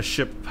when a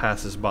ship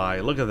passes by.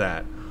 Look at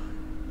that.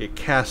 It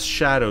casts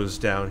shadows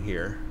down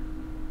here.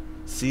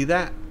 See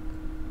that?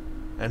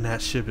 And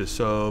that ship is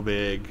so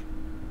big.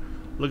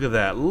 Look at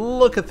that.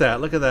 Look at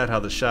that. Look at that, how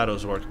the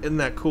shadows work. Isn't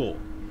that cool?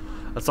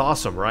 That's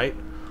awesome, right?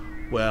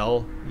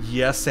 Well,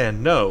 yes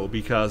and no,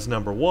 because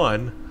number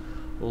one,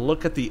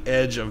 look at the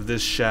edge of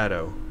this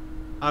shadow.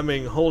 I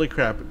mean, holy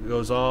crap, it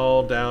goes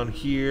all down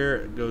here,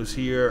 it goes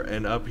here,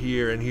 and up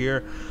here, and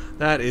here.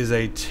 That is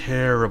a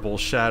terrible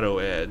shadow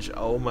edge.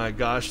 Oh my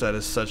gosh, that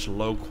is such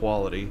low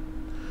quality.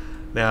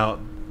 Now,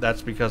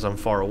 that's because I'm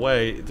far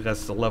away.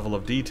 That's the level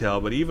of detail.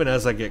 But even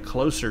as I get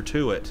closer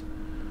to it,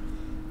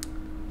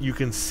 you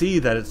can see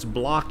that it's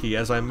blocky.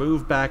 As I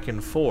move back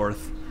and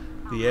forth,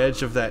 the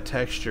edge of that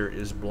texture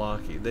is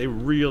blocky. They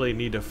really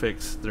need to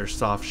fix their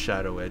soft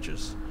shadow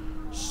edges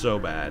so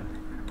bad.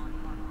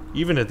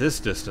 Even at this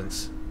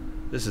distance,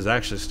 this is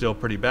actually still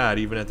pretty bad,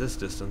 even at this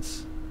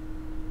distance,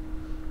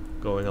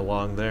 going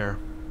along there.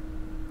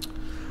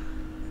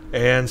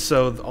 And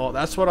so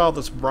that's what all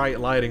this bright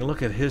lighting.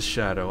 Look at his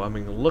shadow. I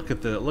mean, look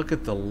at the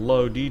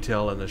low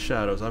detail in the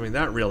shadows. I mean,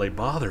 that really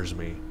bothers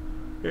me.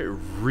 It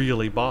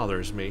really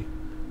bothers me.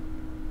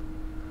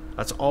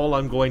 That's all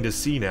I'm going to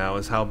see now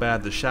is how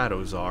bad the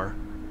shadows are.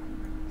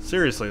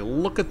 Seriously,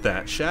 look at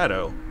that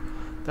shadow.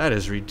 That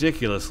is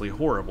ridiculously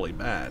horribly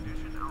bad.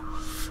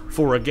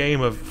 For a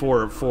game of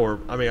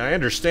I mean, I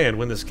understand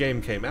when this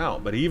game came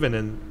out, but even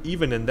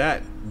in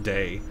that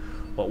day,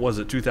 what was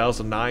it,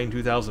 2009,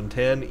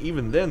 2010,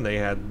 even then they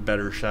had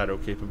better shadow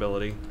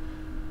capability.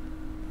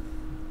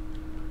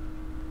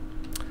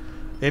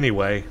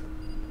 Anyway,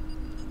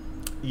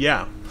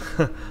 yeah.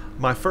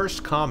 My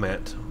first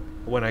comment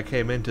when I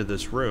came into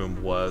this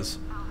room was,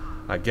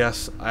 I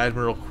guess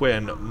Admiral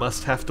Quinn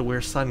must have to wear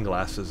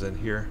sunglasses in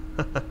here.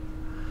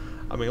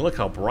 I mean, look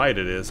how bright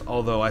it is,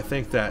 although I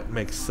think that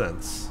makes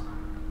sense.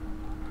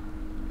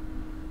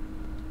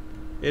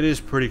 It is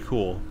pretty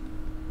cool.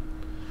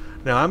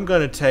 Now I'm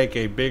going to take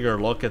a bigger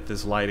look at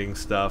this lighting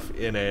stuff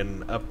in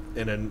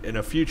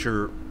a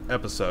future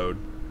episode.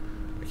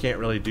 I can't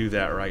really do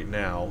that right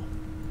now,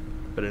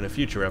 but in a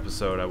future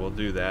episode I will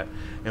do that,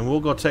 and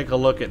we'll go take a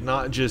look at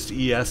not just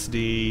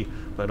ESD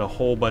but a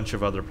whole bunch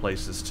of other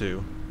places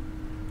too.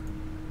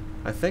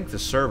 I think the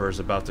server's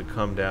about to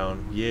come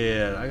down.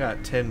 Yeah, I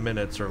got 10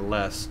 minutes or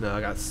less. No,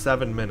 I got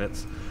 7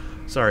 minutes.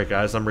 Sorry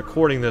guys, I'm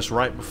recording this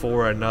right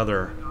before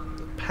another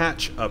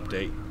patch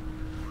update,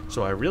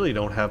 so I really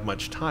don't have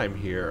much time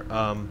here.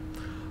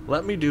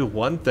 Let me do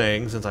one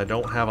thing since I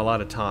don't have a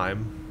lot of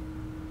time,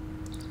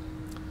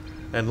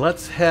 and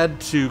let's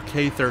head to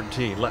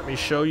K13. Let me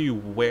show you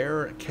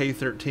where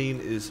K13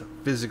 is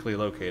physically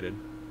located.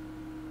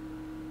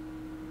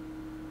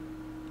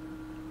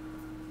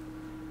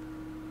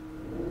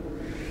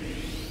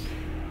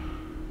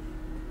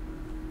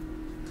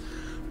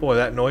 Boy,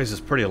 that noise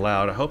is pretty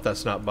loud. I hope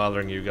that's not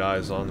bothering you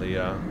guys on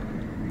the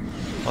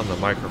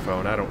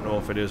microphone. I don't know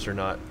if it is or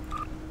not.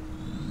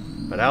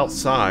 But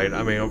outside,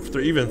 I mean,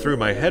 even through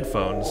my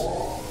headphones,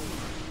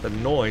 the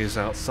noise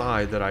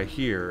outside that I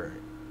hear,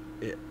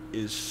 it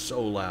is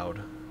so loud.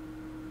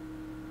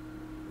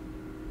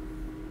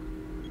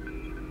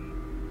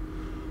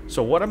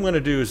 So what I'm going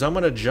to do is I'm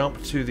going to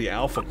jump to the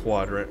Alpha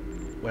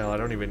Quadrant. Well, I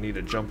don't even need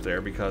to jump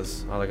there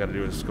because all I got to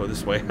do is go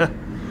this way.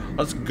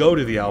 Let's go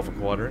to the Alpha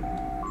Quadrant.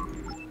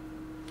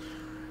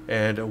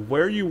 And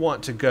where you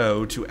want to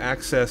go to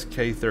access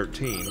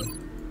K13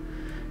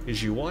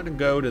 is you want to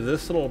go to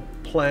this little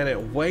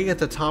planet way at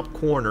the top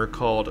corner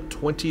called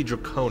 20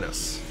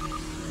 Draconis.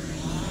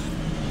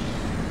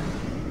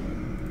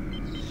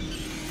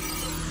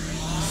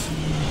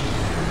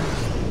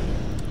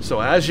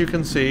 So as you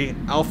can see,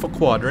 Alpha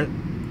Quadrant,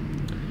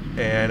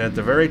 and at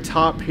the very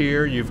top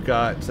here you've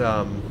got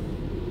the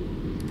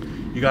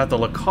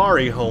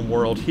Lucari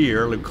homeworld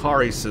here,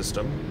 Lucari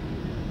system.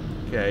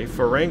 Okay,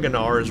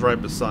 Ferenginar is right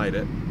beside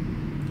it.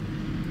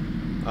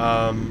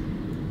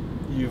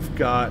 You've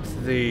got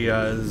the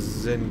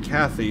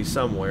Zenkathi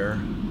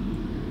somewhere.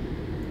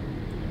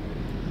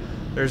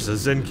 There's the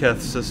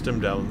Zenketh system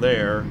down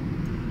there.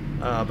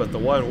 But the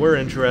one we're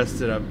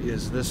interested in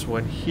is this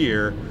one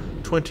here,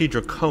 20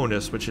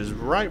 Draconis, which is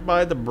right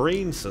by the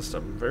Breen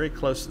system. Very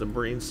close to the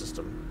Breen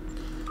system.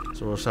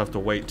 So we'll just have to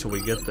wait till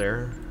we get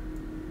there.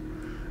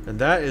 And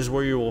that is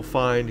where you will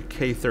find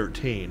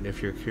K13,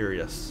 if you're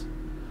curious.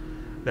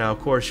 Now,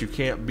 of course, you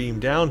can't beam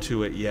down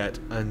to it yet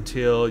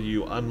until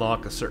you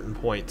unlock a certain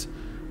point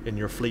in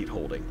your fleet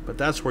holding, but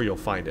that's where you'll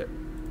find it.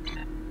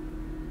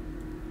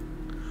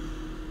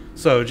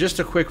 So, just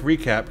a quick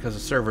recap, because the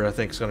server, I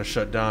think, is going to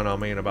shut down on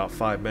me in about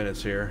 5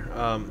 minutes here.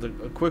 A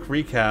quick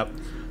recap.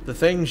 The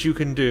things you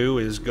can do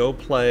is go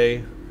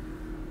play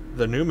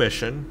the new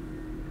mission,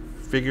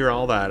 figure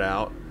all that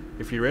out.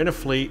 If you're in a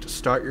fleet,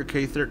 start your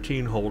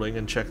K13 holding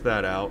and check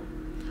that out.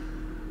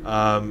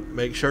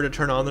 Make sure to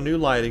turn on the new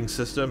lighting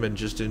system and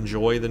just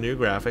enjoy the new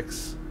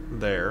graphics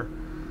there.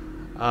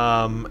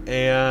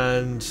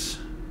 And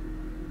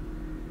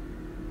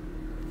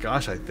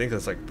gosh, I think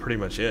that's like pretty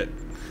much it.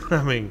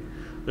 I mean,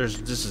 this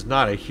is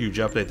not a huge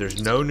update.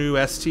 There's no new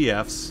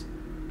STFs.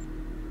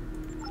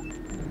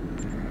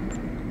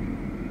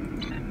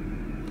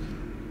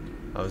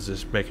 I was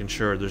just making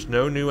sure there's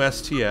no new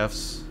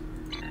STFs.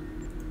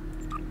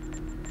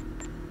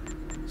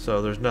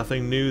 So there's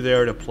nothing new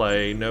there to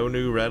play, no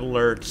new red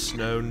alerts,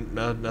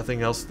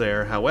 nothing else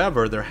there.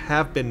 However, there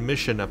have been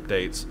mission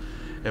updates.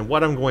 And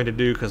what I'm going to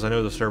do, because I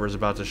know the server's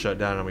about to shut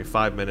down on me,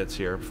 5 minutes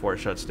here before it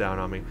shuts down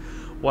on me.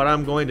 What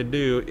I'm going to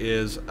do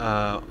is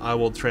I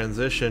will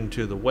transition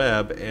to the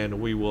web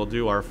and we will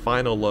do our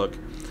final look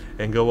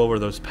and go over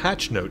those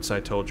patch notes I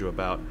told you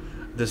about.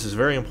 this is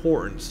very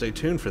important. Stay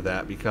tuned for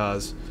that,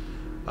 because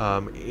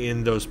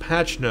in those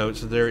patch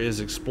notes there is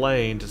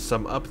explained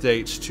some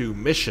updates to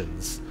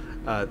missions,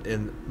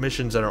 in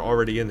missions that are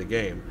already in the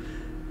game,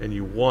 and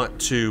you want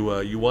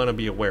to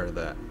be aware of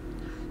that.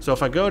 So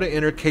if I go to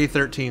enter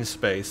K13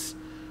 space,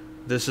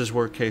 this is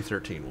where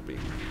K13 will be.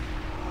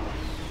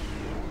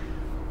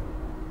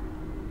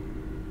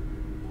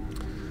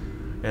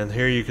 And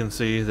here you can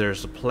see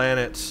there's the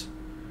planet.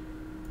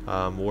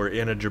 We're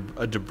in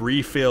a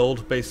debris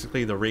field,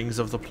 basically the rings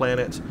of the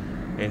planet.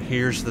 And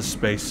here's the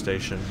space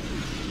station.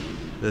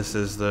 This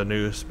is the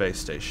new space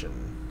station.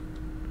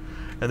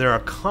 And there are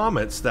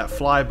comets that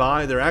fly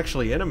by. They're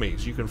actually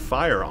enemies. You can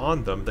fire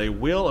on them. They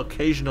will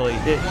occasionally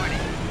hit,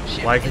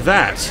 like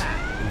that.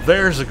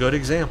 There's a good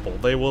example.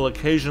 They will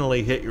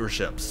occasionally hit your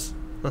ships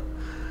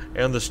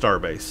and the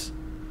starbase,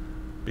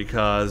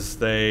 because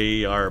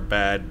they are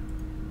bad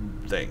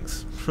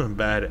things.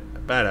 bad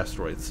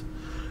asteroids.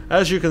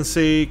 As you can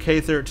see,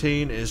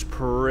 K13 is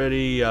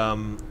pretty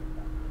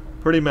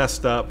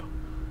messed up.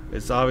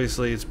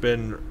 It's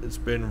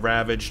been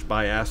ravaged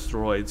by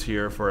asteroids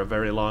here for a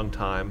very long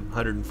time,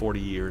 140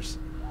 years.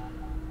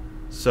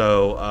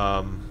 So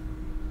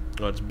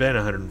well, it's been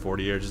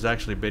 140 years. It's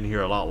actually been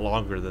here a lot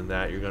longer than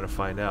that. You're going to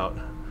find out.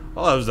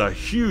 Oh, that was a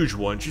huge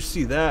one. Did you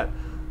see that?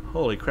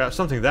 Holy crap!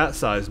 Something that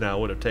size now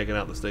would have taken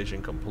out the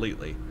station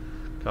completely.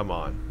 Come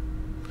on.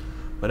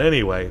 But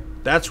anyway,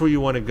 that's where you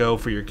want to go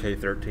for your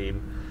K13.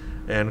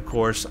 And of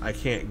course, I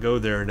can't go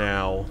there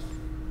now.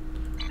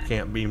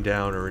 Can't beam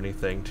down or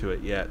anything to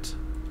it yet.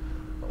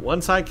 But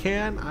once I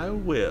can, I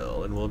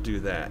will, and we'll do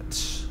that.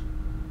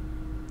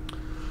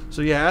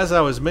 So yeah, as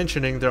I was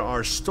mentioning, there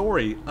are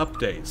story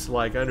updates,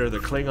 like under the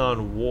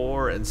Klingon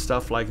War and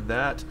stuff like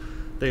that.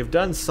 They've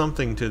done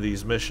something to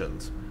these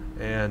missions,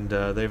 and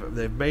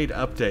they've made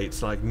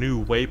updates like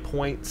new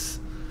waypoints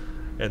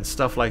and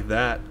stuff like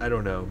that. I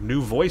don't know,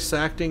 new voice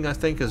acting, I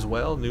think, as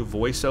well, new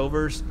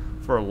voiceovers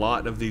for a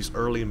lot of these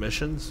early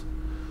missions.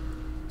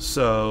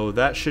 So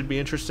that should be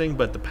interesting,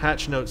 but the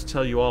patch notes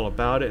tell you all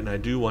about it, and I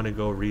do want to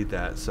go read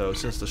that. So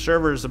since the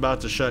server is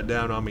about to shut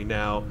down on me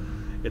now,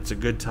 it's a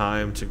good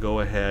time to go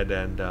ahead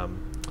and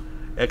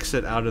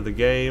exit out of the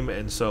game.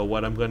 And so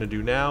what I'm going to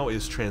do now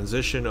is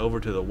transition over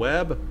to the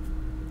web.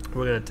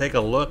 We're going to take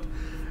a look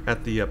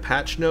at the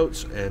patch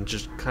notes and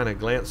just kind of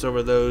glance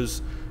over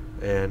those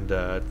and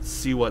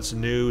see what's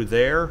new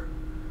there,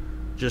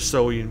 just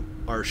so we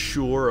are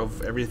sure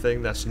of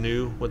everything that's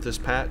new with this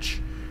patch.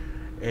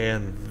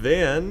 And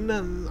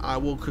then I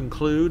will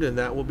conclude, and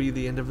that will be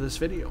the end of this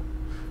video.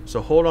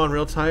 So hold on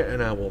real tight,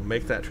 and I will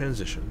make that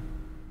transition.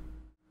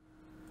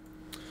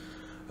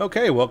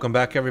 Okay, welcome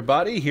back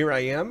everybody. Here I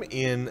am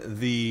in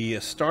the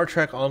Star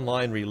Trek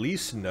Online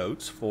release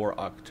notes for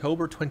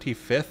October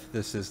 25th.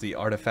 This is the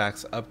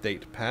Artifacts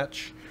Update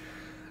patch.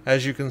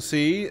 As you can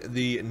see,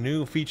 the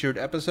new featured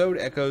episode,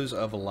 Echoes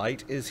of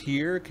Light, is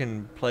here,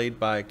 played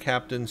by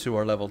captains who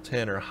are level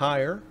 10 or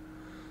higher.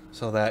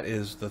 So that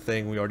is the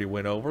thing we already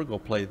went over. Go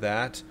play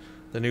that.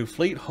 The new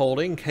fleet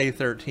holding,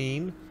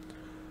 K13,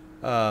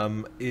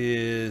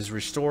 is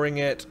restoring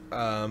it.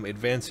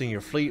 Advancing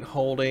your fleet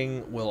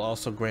holding will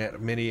also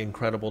grant many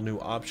incredible new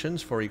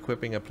options for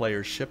equipping a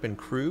player's ship and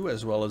crew,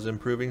 as well as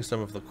improving some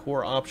of the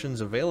core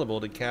options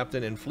available to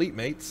captain and fleet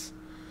mates.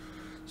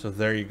 So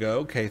there you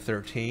go,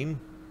 K13.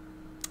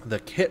 The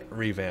Kit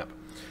Revamp.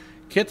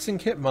 Kits and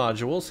kit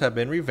modules have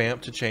been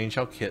revamped to change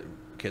how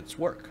kits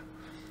work.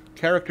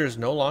 Characters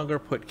no longer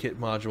put kit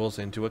modules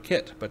into a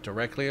kit, but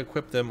directly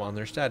equip them on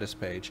their status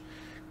page.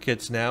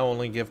 Kits now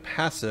only give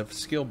passive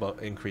skill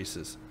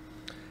increases.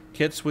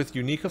 Kits with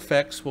unique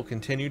effects will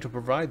continue to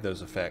provide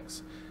those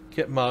effects.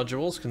 Kit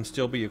modules can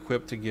still be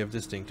equipped to give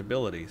distinct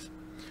abilities.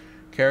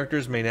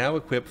 Characters may now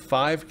equip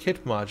 5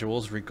 kit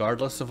modules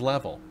regardless of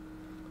level.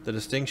 The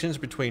distinctions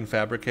between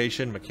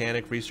fabrication,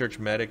 mechanic, research,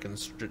 medic, and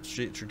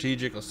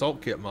strategic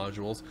assault kit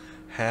modules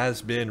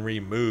has been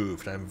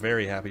removed. I'm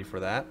very happy for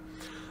that.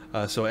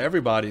 So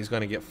everybody's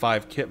going to get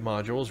 5 kit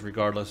modules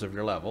regardless of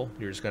your level.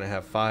 You're just going to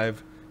have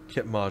 5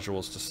 kit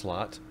modules to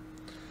slot.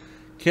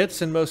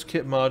 Kits and most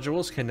kit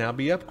modules can now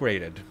be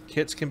upgraded.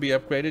 Kits can be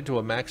upgraded to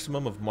a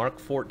maximum of Mark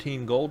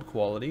 14 gold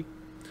quality.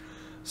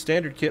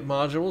 Standard kit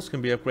modules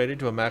can be upgraded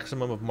to a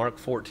maximum of Mark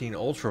 14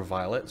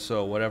 ultraviolet,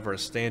 so whatever a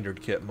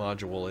standard kit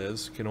module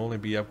is can only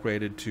be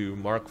upgraded to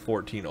Mark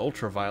 14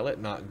 ultraviolet,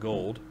 not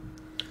gold.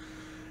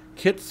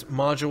 Kits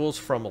modules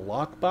from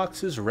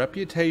lockboxes,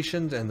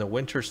 reputations, and the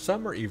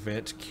winter-summer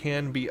event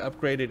can be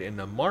upgraded in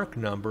the mark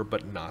number,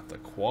 but not the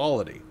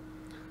quality.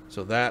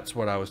 So that's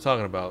what I was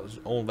talking about.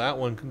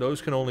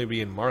 Those can only be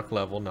in mark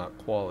level, not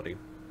quality.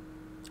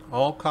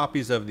 All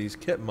copies of these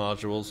kit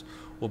modules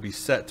will be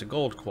set to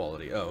gold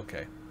quality. Oh,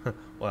 okay.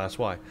 Well, that's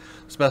why.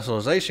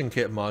 Specialization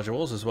kit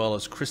modules, as well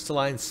as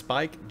Crystalline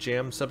Spike,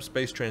 Jam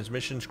Subspace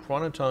Transmissions,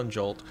 Chronoton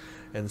Jolt,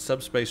 and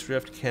Subspace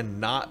Rift,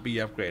 cannot be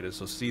upgraded.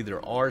 So see,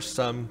 there are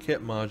some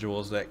kit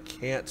modules that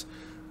can't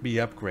be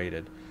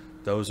upgraded.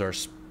 Those are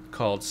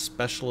called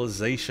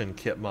Specialization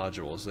kit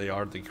modules. They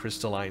are the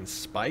Crystalline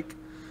Spike,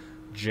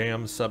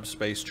 Jam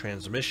Subspace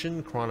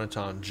Transmission,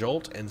 Chronoton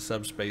Jolt, and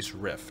Subspace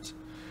Rift.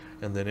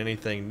 And then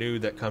anything new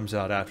that comes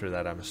out after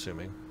that, I'm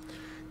assuming.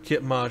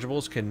 Kit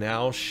modules can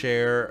now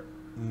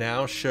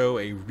show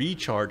a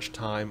recharge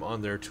time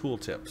on their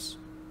tooltips.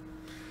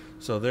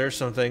 So there's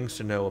some things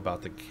to know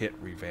about the Kit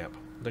Revamp.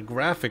 The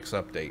graphics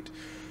update.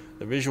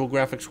 The visual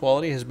graphics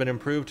quality has been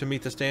improved to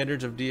meet the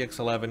standards of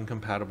DX11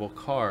 compatible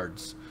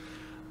cards.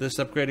 This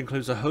upgrade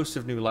includes a host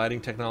of new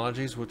lighting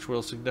technologies which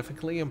will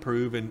significantly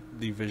improve in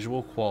the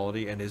visual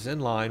quality and is in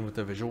line with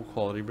the visual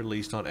quality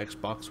released on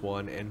Xbox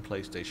One and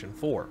PlayStation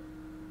 4.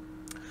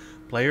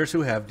 Players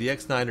who have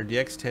DX9 or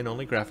DX10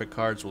 only graphic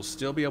cards will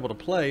still be able to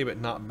play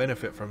but not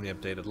benefit from the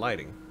updated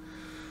lighting.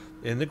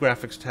 In the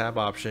graphics tab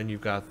option,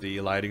 you've got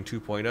the lighting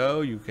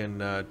 2.0. You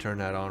can turn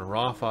that on or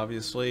off,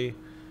 obviously.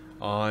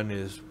 On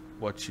is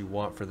what you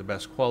want for the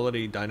best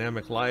quality.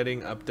 Dynamic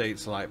lighting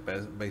updates light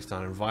based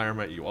on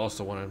environment. You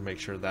also want to make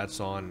sure that's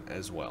on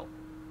as well.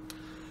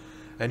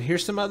 And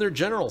here's some other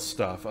general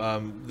stuff.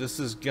 This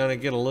is going to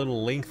get a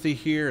little lengthy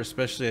here,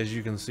 especially as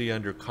you can see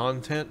under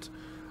content.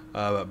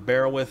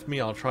 Bear with me.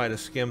 I'll try to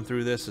skim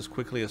through this as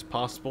quickly as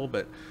possible,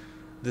 but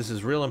this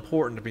is real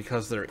important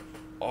because there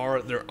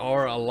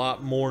are a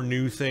lot more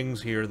new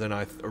things here than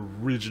I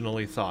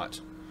originally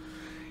thought.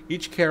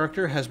 Each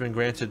character has been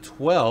granted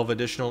 12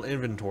 additional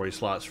inventory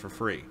slots for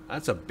free.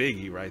 That's a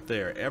biggie right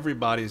there.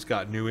 Everybody's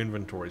got new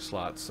inventory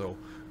slots, so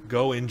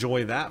go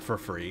enjoy that for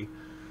free.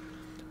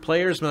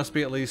 Players must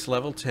be at least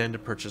level 10 to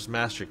purchase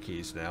master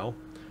keys now.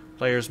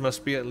 Players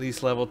must be at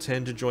least level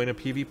 10 to join a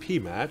PvP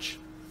match.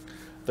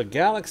 The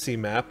Galaxy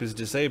map is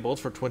disabled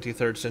for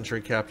 23rd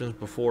century captains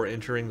before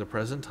entering the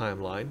present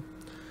timeline.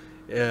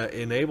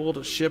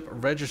 Enabled ship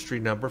registry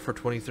number for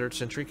 23rd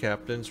century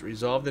captains.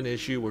 Resolved an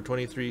issue where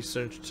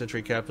 23rd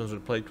century captains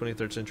would play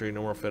 23rd century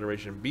normal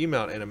Federation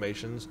B-mount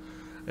animations,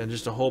 and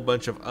just a whole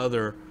bunch of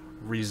other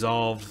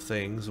resolved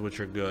things which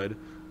are good.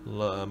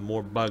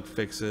 More bug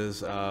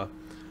fixes.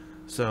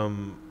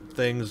 Some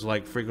things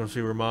like frequency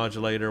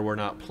remodulator we're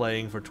not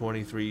playing for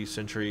 23rd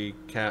century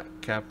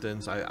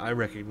captains. I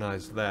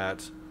recognize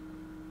that.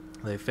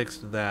 They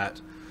fixed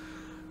that.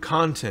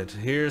 Content.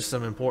 Here's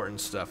some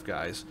important stuff,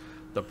 guys.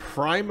 The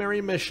primary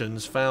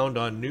missions found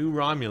on New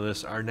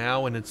Romulus are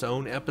now in its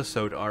own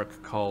episode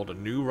arc called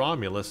New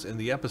Romulus in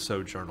the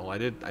episode journal. I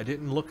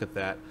didn't look at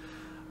that,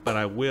 but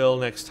I will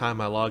next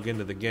time I log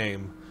into the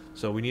game.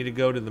 So we need to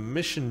go to the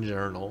mission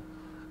journal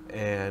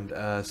and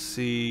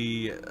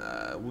see.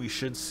 We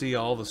should see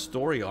all the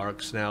story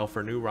arcs now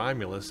for New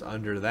Romulus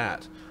under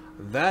that.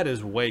 That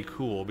is way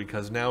cool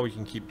because now we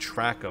can keep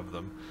track of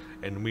them,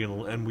 and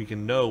we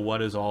can know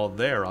what is all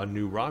there on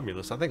New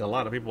Romulus. I think a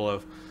lot of people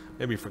have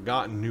maybe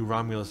forgotten New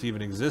Romulus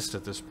even exists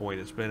at this point.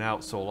 It's been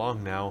out so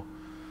long now.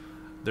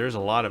 There's a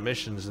lot of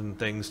missions and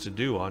things to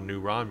do on New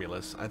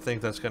Romulus. I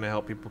think that's going to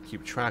help people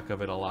keep track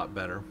of it a lot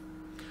better.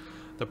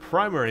 The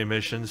primary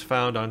missions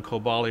found on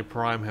Kobali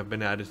Prime have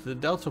been added to the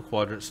Delta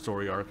Quadrant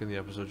story arc in the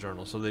episode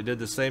journal. So they did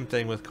the same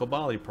thing with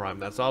Kobali Prime.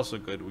 That's also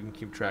good. We can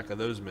keep track of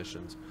those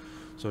missions.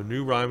 So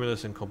New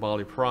Romulus and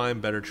Kobali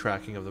Prime, better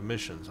tracking of the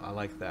missions. I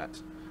like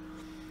that.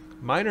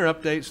 Minor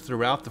updates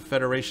throughout the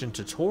Federation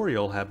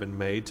tutorial have been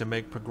made to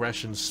make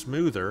progression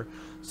smoother,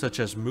 such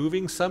as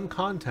moving some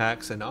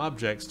contacts and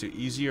objects to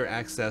easier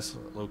access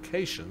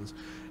locations,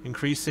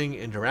 increasing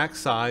interact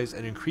size,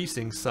 and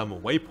increasing some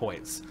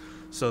waypoints.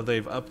 So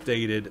they've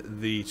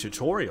updated the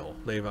tutorial.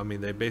 They've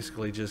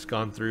basically just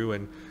gone through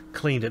and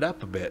cleaned it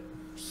up a bit.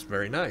 It's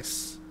very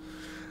nice.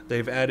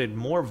 They've added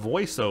more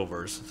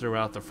voiceovers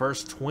throughout the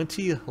first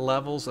 20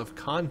 levels of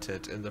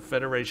content in the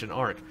Federation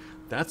arc.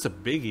 That's a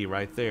biggie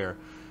right there.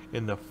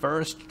 In the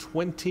first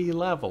 20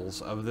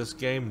 levels of this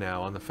game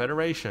now on the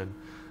Federation,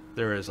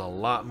 there is a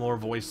lot more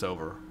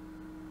voiceover.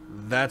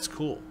 That's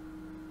cool.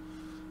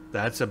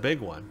 That's a big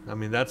one. I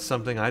mean, that's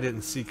something I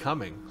didn't see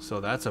coming. So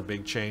that's a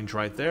big change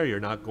right there. You're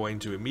not going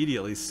to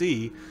immediately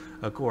see,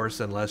 of course,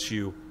 unless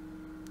you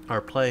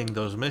are playing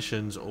those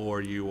missions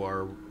or you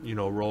are,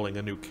 rolling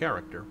a new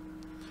character.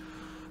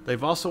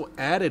 They've also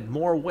added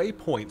more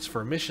waypoints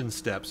for mission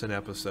steps in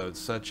episodes,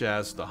 such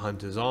as The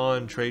Hunt is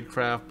On,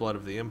 Tradecraft, Blood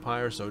of the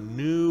Empire, so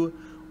new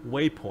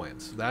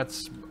waypoints.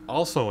 That's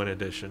also an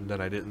addition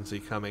that I didn't see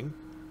coming.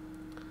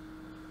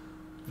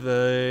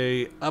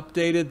 They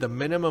updated the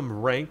minimum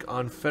rank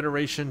on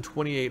Federation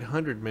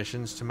 2800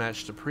 missions to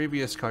match the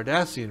previous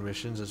Cardassian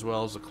missions as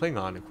well as the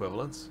Klingon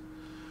equivalents.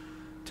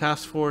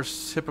 Task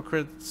Force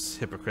Hippocrates.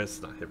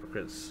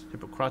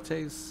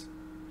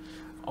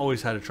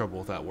 Always had trouble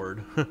with that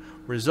word.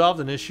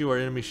 Resolved an issue where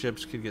enemy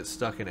ships could get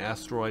stuck in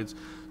asteroids.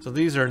 So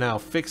these are now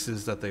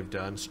fixes that they've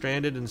done.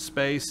 Stranded in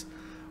space.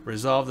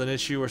 Resolved an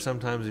issue where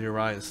sometimes the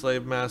Orion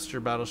Slave Master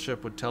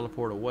battleship would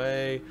teleport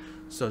away.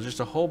 So just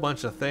a whole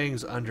bunch of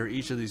things under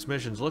each of these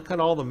missions. Look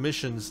at all the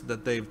missions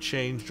that they've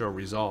changed or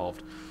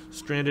resolved.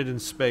 Stranded in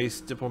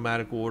space,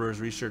 diplomatic orders,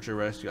 research or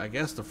rescue. I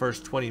guess the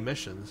first 20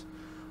 missions.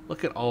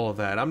 Look at all of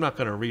that. I'm not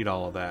going to read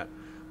all of that.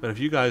 But if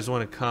you guys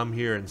want to come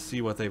here and see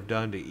what they've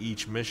done to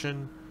each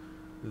mission,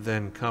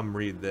 then come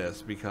read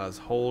this, because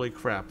holy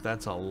crap,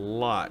 that's a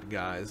lot,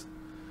 guys.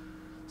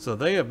 So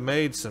they have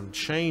made some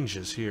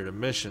changes here to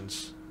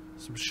missions.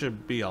 Some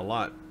should be a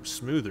lot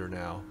smoother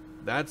now.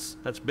 That's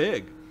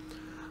big.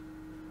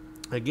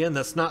 Again,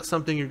 that's not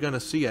something you're going to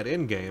see at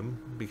in-game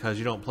because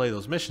you don't play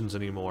those missions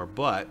anymore,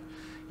 but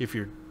if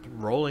you're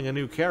rolling a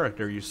new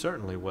character, you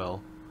certainly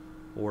will.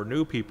 Or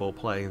new people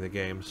playing the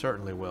game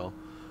certainly will.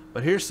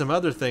 But here's some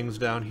other things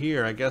down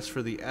here, I guess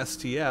for the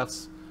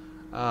STFs.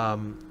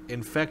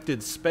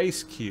 Infected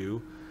space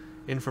queue.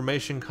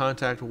 Information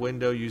contact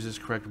window uses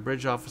correct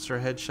bridge officer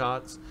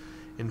headshots.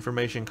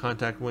 Information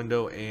contact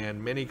window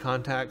and mini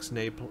contacts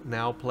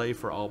now play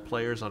for all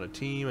players on a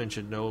team and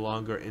should no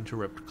longer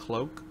interrupt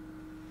cloak.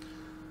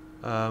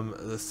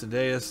 The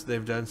Sedeus,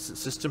 they've done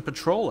system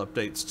patrol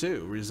updates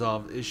too.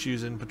 Resolved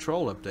issues in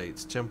patrol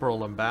updates.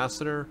 Temporal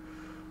ambassador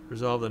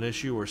resolved an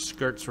issue where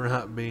skirts were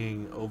not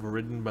being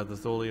overridden by the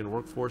Tholian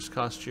workforce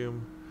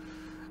costume.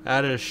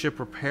 Added a ship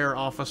repair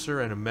officer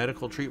and a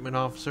medical treatment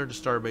officer to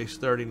Starbase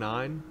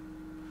 39.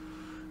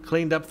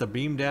 Cleaned up the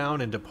beam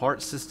down and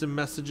depart system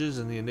messages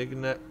in the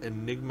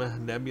Enigma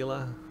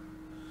Nebula.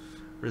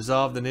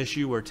 Resolved an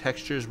issue where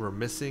textures were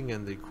missing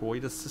in the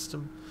Coitus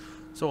system.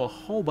 So a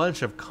whole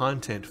bunch of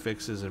content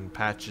fixes and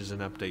patches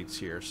and updates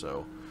here.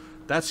 So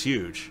that's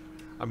huge.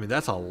 I mean,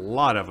 that's a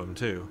lot of them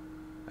too.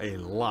 A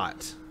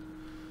lot.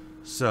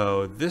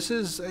 So this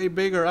is a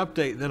bigger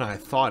update than I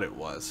thought it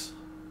was.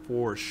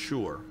 For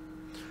sure.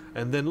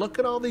 And then look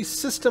at all these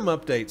system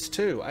updates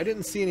too. I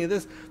didn't see any of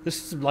this.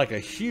 This is like a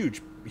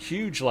huge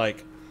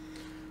like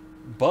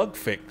bug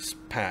fix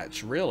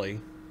patch,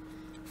 really.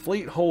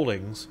 Fleet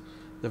holdings.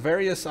 The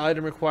various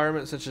item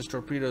requirements such as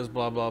torpedoes,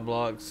 blah blah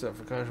blah, except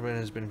for contraband,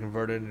 has been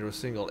converted into a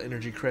single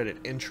energy credit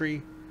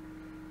entry.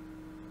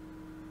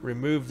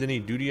 Removed any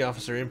duty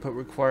officer input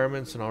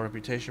requirements in all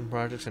reputation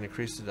projects and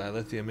increased the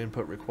dilithium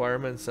input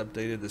requirements.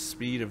 Updated the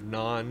speed of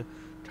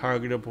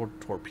non-targetable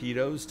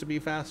torpedoes to be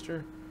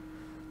faster.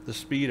 The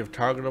speed of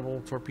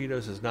targetable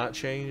torpedoes has not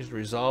changed.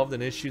 Resolved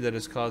an issue that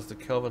has caused the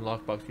Kelvin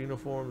lockbox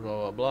uniforms,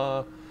 blah blah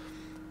blah.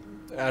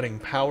 Adding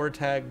power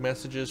tag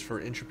messages for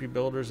entropy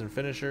builders and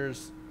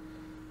finishers.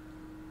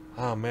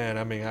 Oh man,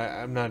 I mean,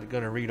 I'm not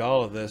going to read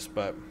all of this,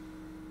 but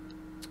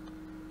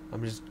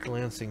I'm just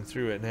glancing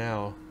through it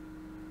now.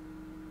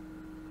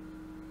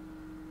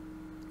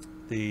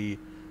 The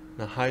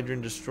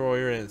Hydron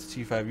Destroyer and its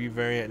T5U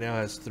variant now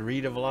has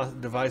 3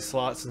 device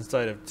slots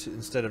instead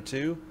of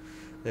 2.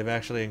 They've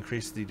actually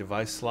increased the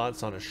device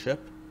slots on a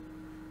ship.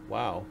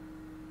 Wow.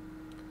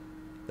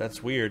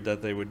 That's weird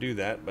that they would do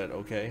that, but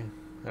okay.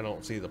 I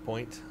don't see the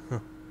point.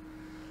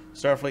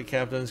 Starfleet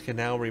captains can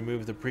now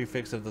remove the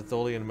prefix of the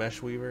Tholian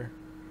Meshweaver.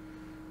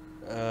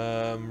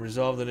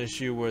 Resolved an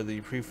issue where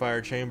the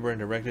pre-fire chamber and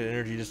directed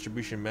energy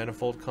distribution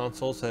manifold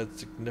consoles had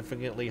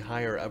significantly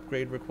higher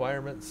upgrade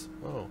requirements.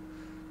 Oh,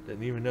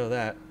 didn't even know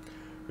that.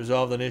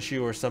 Resolved an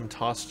issue where some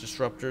TOS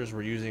disruptors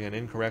were using an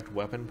incorrect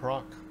weapon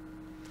proc.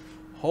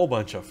 Whole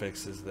bunch of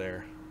fixes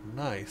there.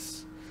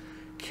 Nice.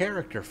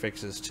 Character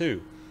fixes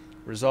too.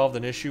 Resolved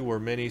an issue where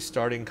many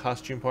starting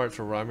costume parts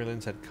for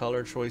Romulans had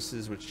color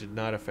choices which did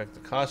not affect the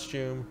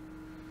costume.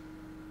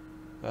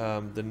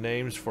 The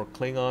names for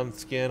Klingon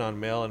skin on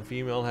male and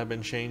female have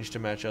been changed to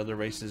match other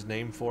races'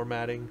 name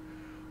formatting.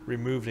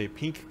 Removed a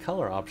pink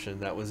color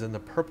option that was in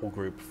the purple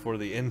group for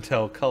the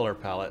Intel color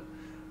palette.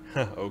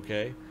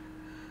 Okay.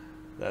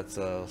 That's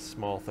a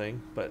small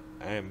thing, but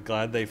I am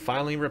glad they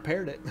finally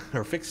repaired it,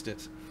 or fixed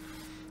it.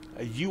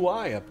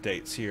 UI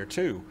updates here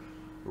too.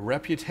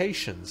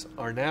 Reputations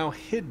are now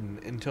hidden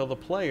until the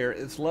player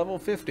is level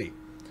 50.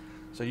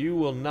 So you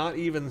will not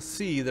even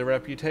see the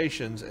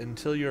reputations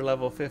until you're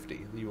level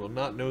 50. You will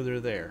not know they're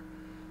there.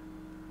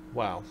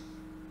 Wow.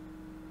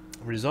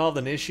 Resolved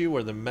an issue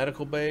where the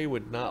medical bay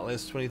would not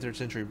list 23rd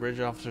century bridge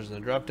officers in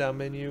the drop-down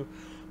menu.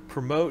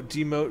 Promote,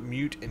 demote,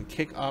 mute, and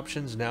kick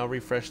options now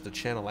refresh the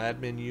channel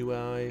admin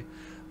UI.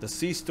 The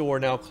C-store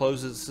now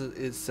closes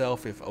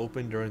itself if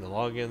open during the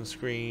login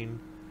screen.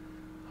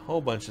 A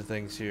whole bunch of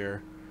things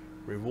here.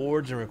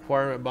 Rewards and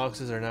requirement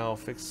boxes are now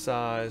fixed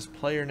size.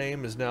 Player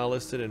name is now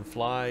listed in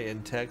fly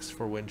in text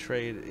for when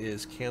trade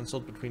is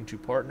canceled between 2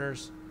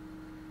 partners.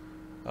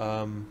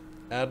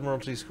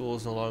 Admiralty School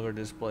is no longer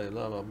displayed,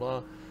 blah blah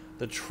blah.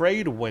 The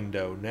trade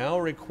window now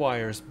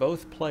requires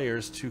both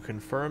players to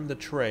confirm the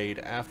trade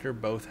after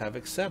both have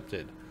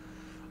accepted.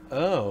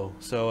 Oh,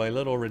 so a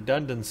little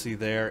redundancy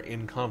there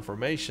in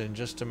confirmation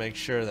just to make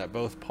sure that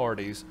both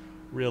parties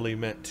really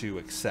meant to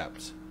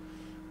accept.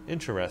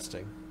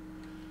 Interesting.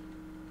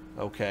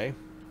 Okay.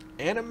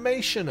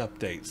 Animation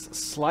updates.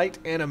 Slight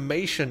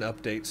animation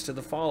updates to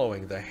the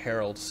following. The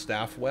Herald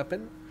staff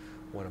weapon,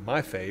 one of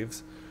my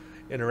faves.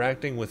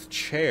 Interacting with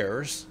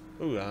chairs.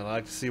 Ooh, I'd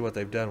like to see what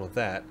they've done with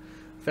that.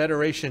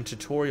 Federation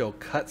tutorial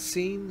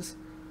cutscenes.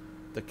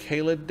 The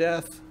Kaled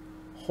death.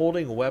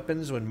 Holding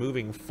weapons when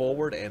moving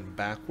forward and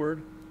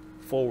backward.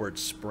 Forward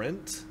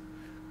sprint.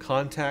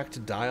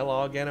 Contact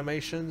dialogue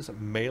animations.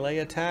 Melee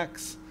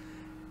attacks.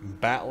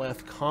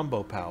 Batleth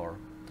combo power.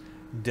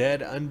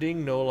 Dead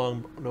Unding no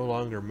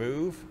longer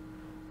move.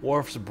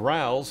 Worf's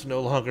brows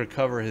no longer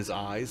cover his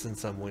eyes in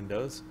some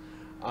windows.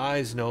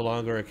 eyes no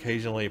longer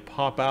occasionally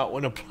pop out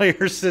when a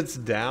player sits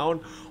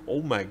down.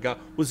 Oh my god.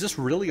 Was this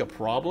really a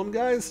problem,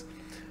 guys?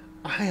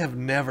 I have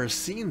never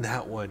seen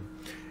that one.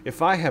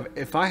 If I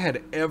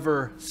had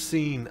ever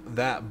seen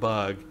that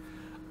bug,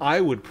 I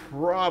would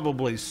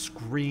probably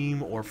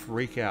scream or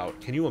freak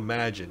out. Can you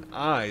imagine?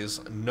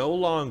 Eyes no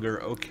longer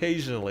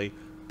occasionally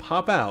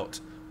pop out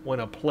when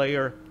a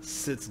player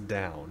sits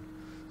down.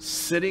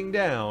 Sitting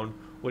down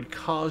would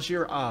cause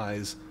your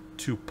eyes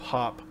to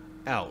pop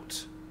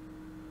out.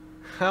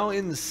 How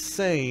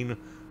insane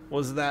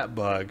was that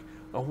bug?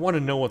 I want to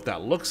know what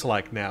that looks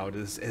like now.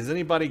 Has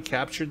anybody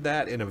captured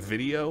that in a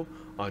video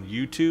on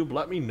YouTube?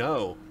 Let me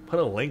know. Put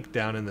a link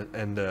down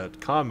in the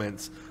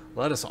comments.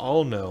 Let us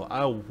all know.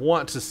 I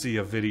want to see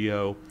a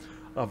video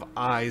of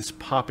eyes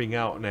popping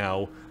out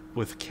now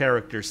with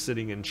characters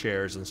sitting in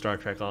chairs in Star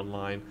Trek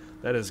Online.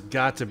 That has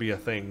got to be a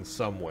thing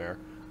somewhere.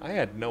 I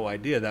had no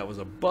idea that was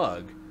a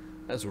bug.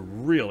 That's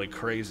really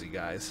crazy,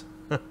 guys.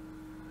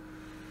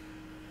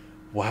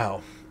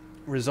 Wow.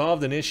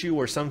 Resolved an issue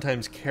where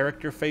sometimes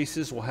character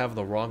faces will have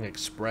the wrong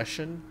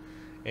expression,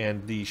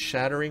 and the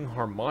shattering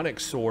harmonic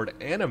sword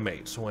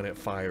animates when it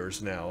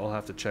fires now. I'll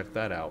have to check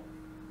that out.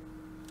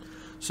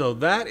 So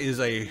that is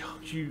a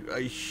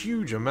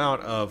huge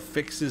amount of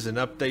fixes and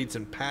updates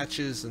and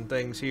patches and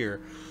things here.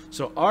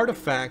 So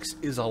Artifacts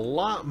is a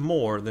lot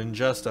more than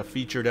just a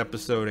featured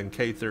episode in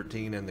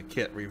K13 and the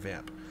Kit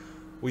Revamp.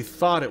 We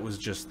thought it was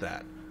just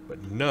that,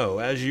 but no,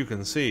 as you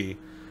can see,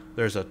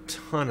 there's a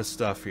ton of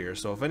stuff here.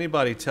 So if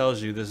anybody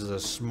tells you this is a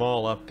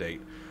small update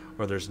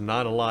or there's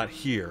not a lot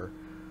here,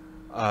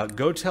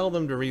 go tell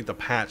them to read the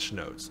patch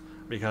notes,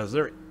 because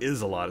there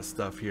is a lot of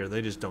stuff here.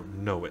 They just don't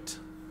know it.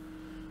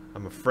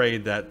 I'm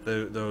afraid that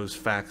those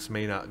facts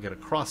may not get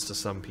across to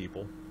some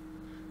people.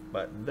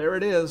 But there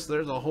it is.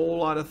 There's a whole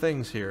lot of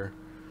things here.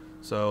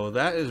 So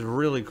that is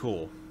really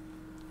cool.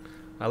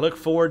 I look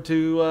forward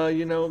to,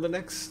 you know, the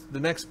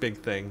next big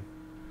thing.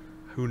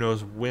 Who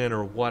knows when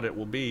or what it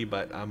will be,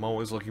 but I'm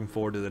always looking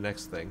forward to the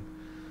next thing.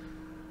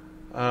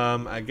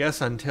 I guess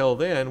until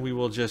then, we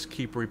will just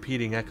keep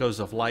repeating Echoes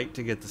of Light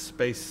to get the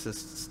space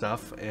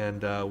stuff,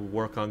 and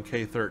work on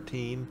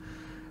K13,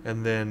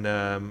 and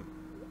then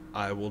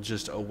I will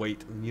just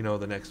await, you know,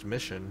 the next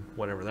mission,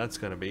 whatever that's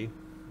going to be.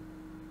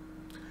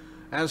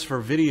 As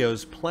for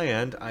videos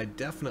planned, I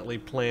definitely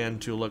plan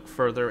to look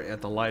further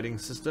at the lighting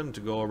system, to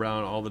go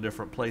around all the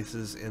different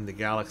places in the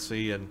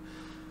galaxy and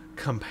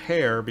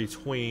compare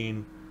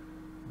between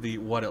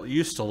what it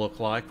used to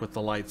look like with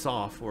the lights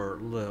off, or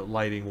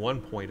lighting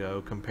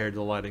 1.0 compared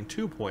to lighting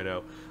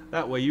 2.0.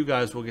 That way you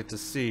guys will get to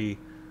see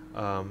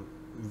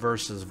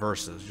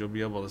versus. You'll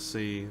be able to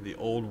see the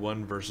old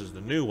one versus the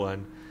new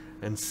one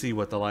and see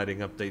what the lighting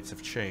updates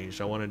have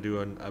changed. I want to do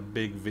a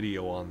big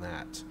video on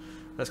that.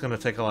 That's going to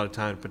take a lot of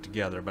time to put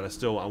together, but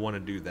I want to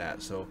do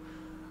that. So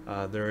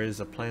there is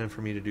a plan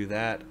for me to do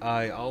that.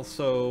 I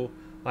also,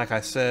 like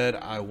I said,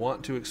 I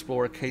want to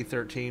explore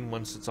K13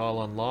 once it's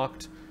all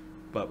unlocked,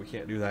 but we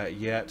can't do that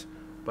yet.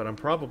 But I'm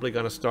probably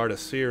going to start a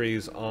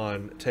series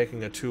on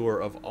taking a tour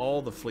of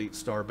all the fleet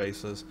star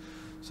bases,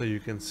 so you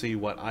can see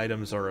what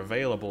items are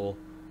available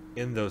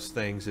in those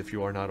things if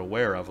you are not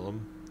aware of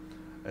them.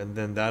 And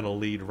then that'll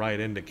lead right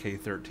into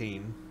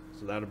K13,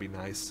 so that'll be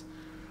nice.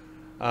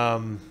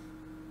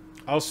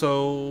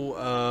 Also,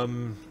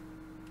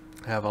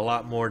 have a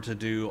lot more to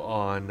do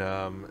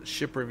on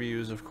ship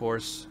reviews, of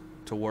course,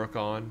 to work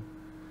on.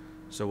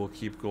 So we'll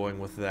keep going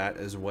with that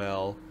as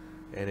well.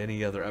 And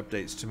any other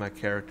updates to my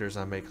characters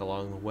I make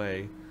along the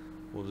way,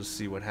 we'll just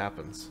see what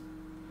happens.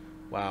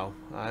 Wow,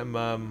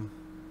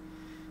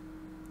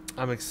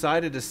 I'm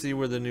excited to see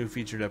where the new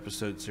featured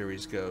episode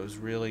series goes.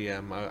 Really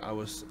am. I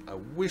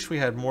wish we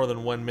had more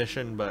than one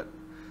mission, but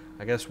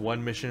I guess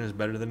one mission is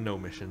better than no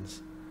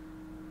missions.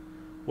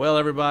 Well,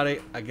 everybody,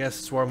 I guess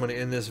that's where I'm going to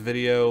end this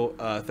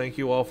video. Thank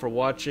you all for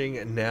watching,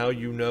 and now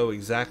you know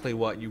exactly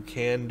what you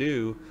can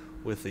do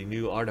with the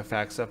new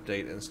Artifacts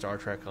update in Star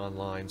Trek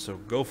Online. So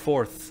go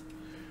forth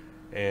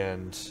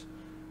and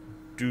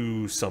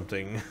do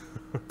something.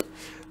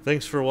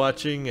 Thanks for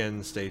watching,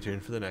 and stay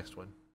tuned for the next one.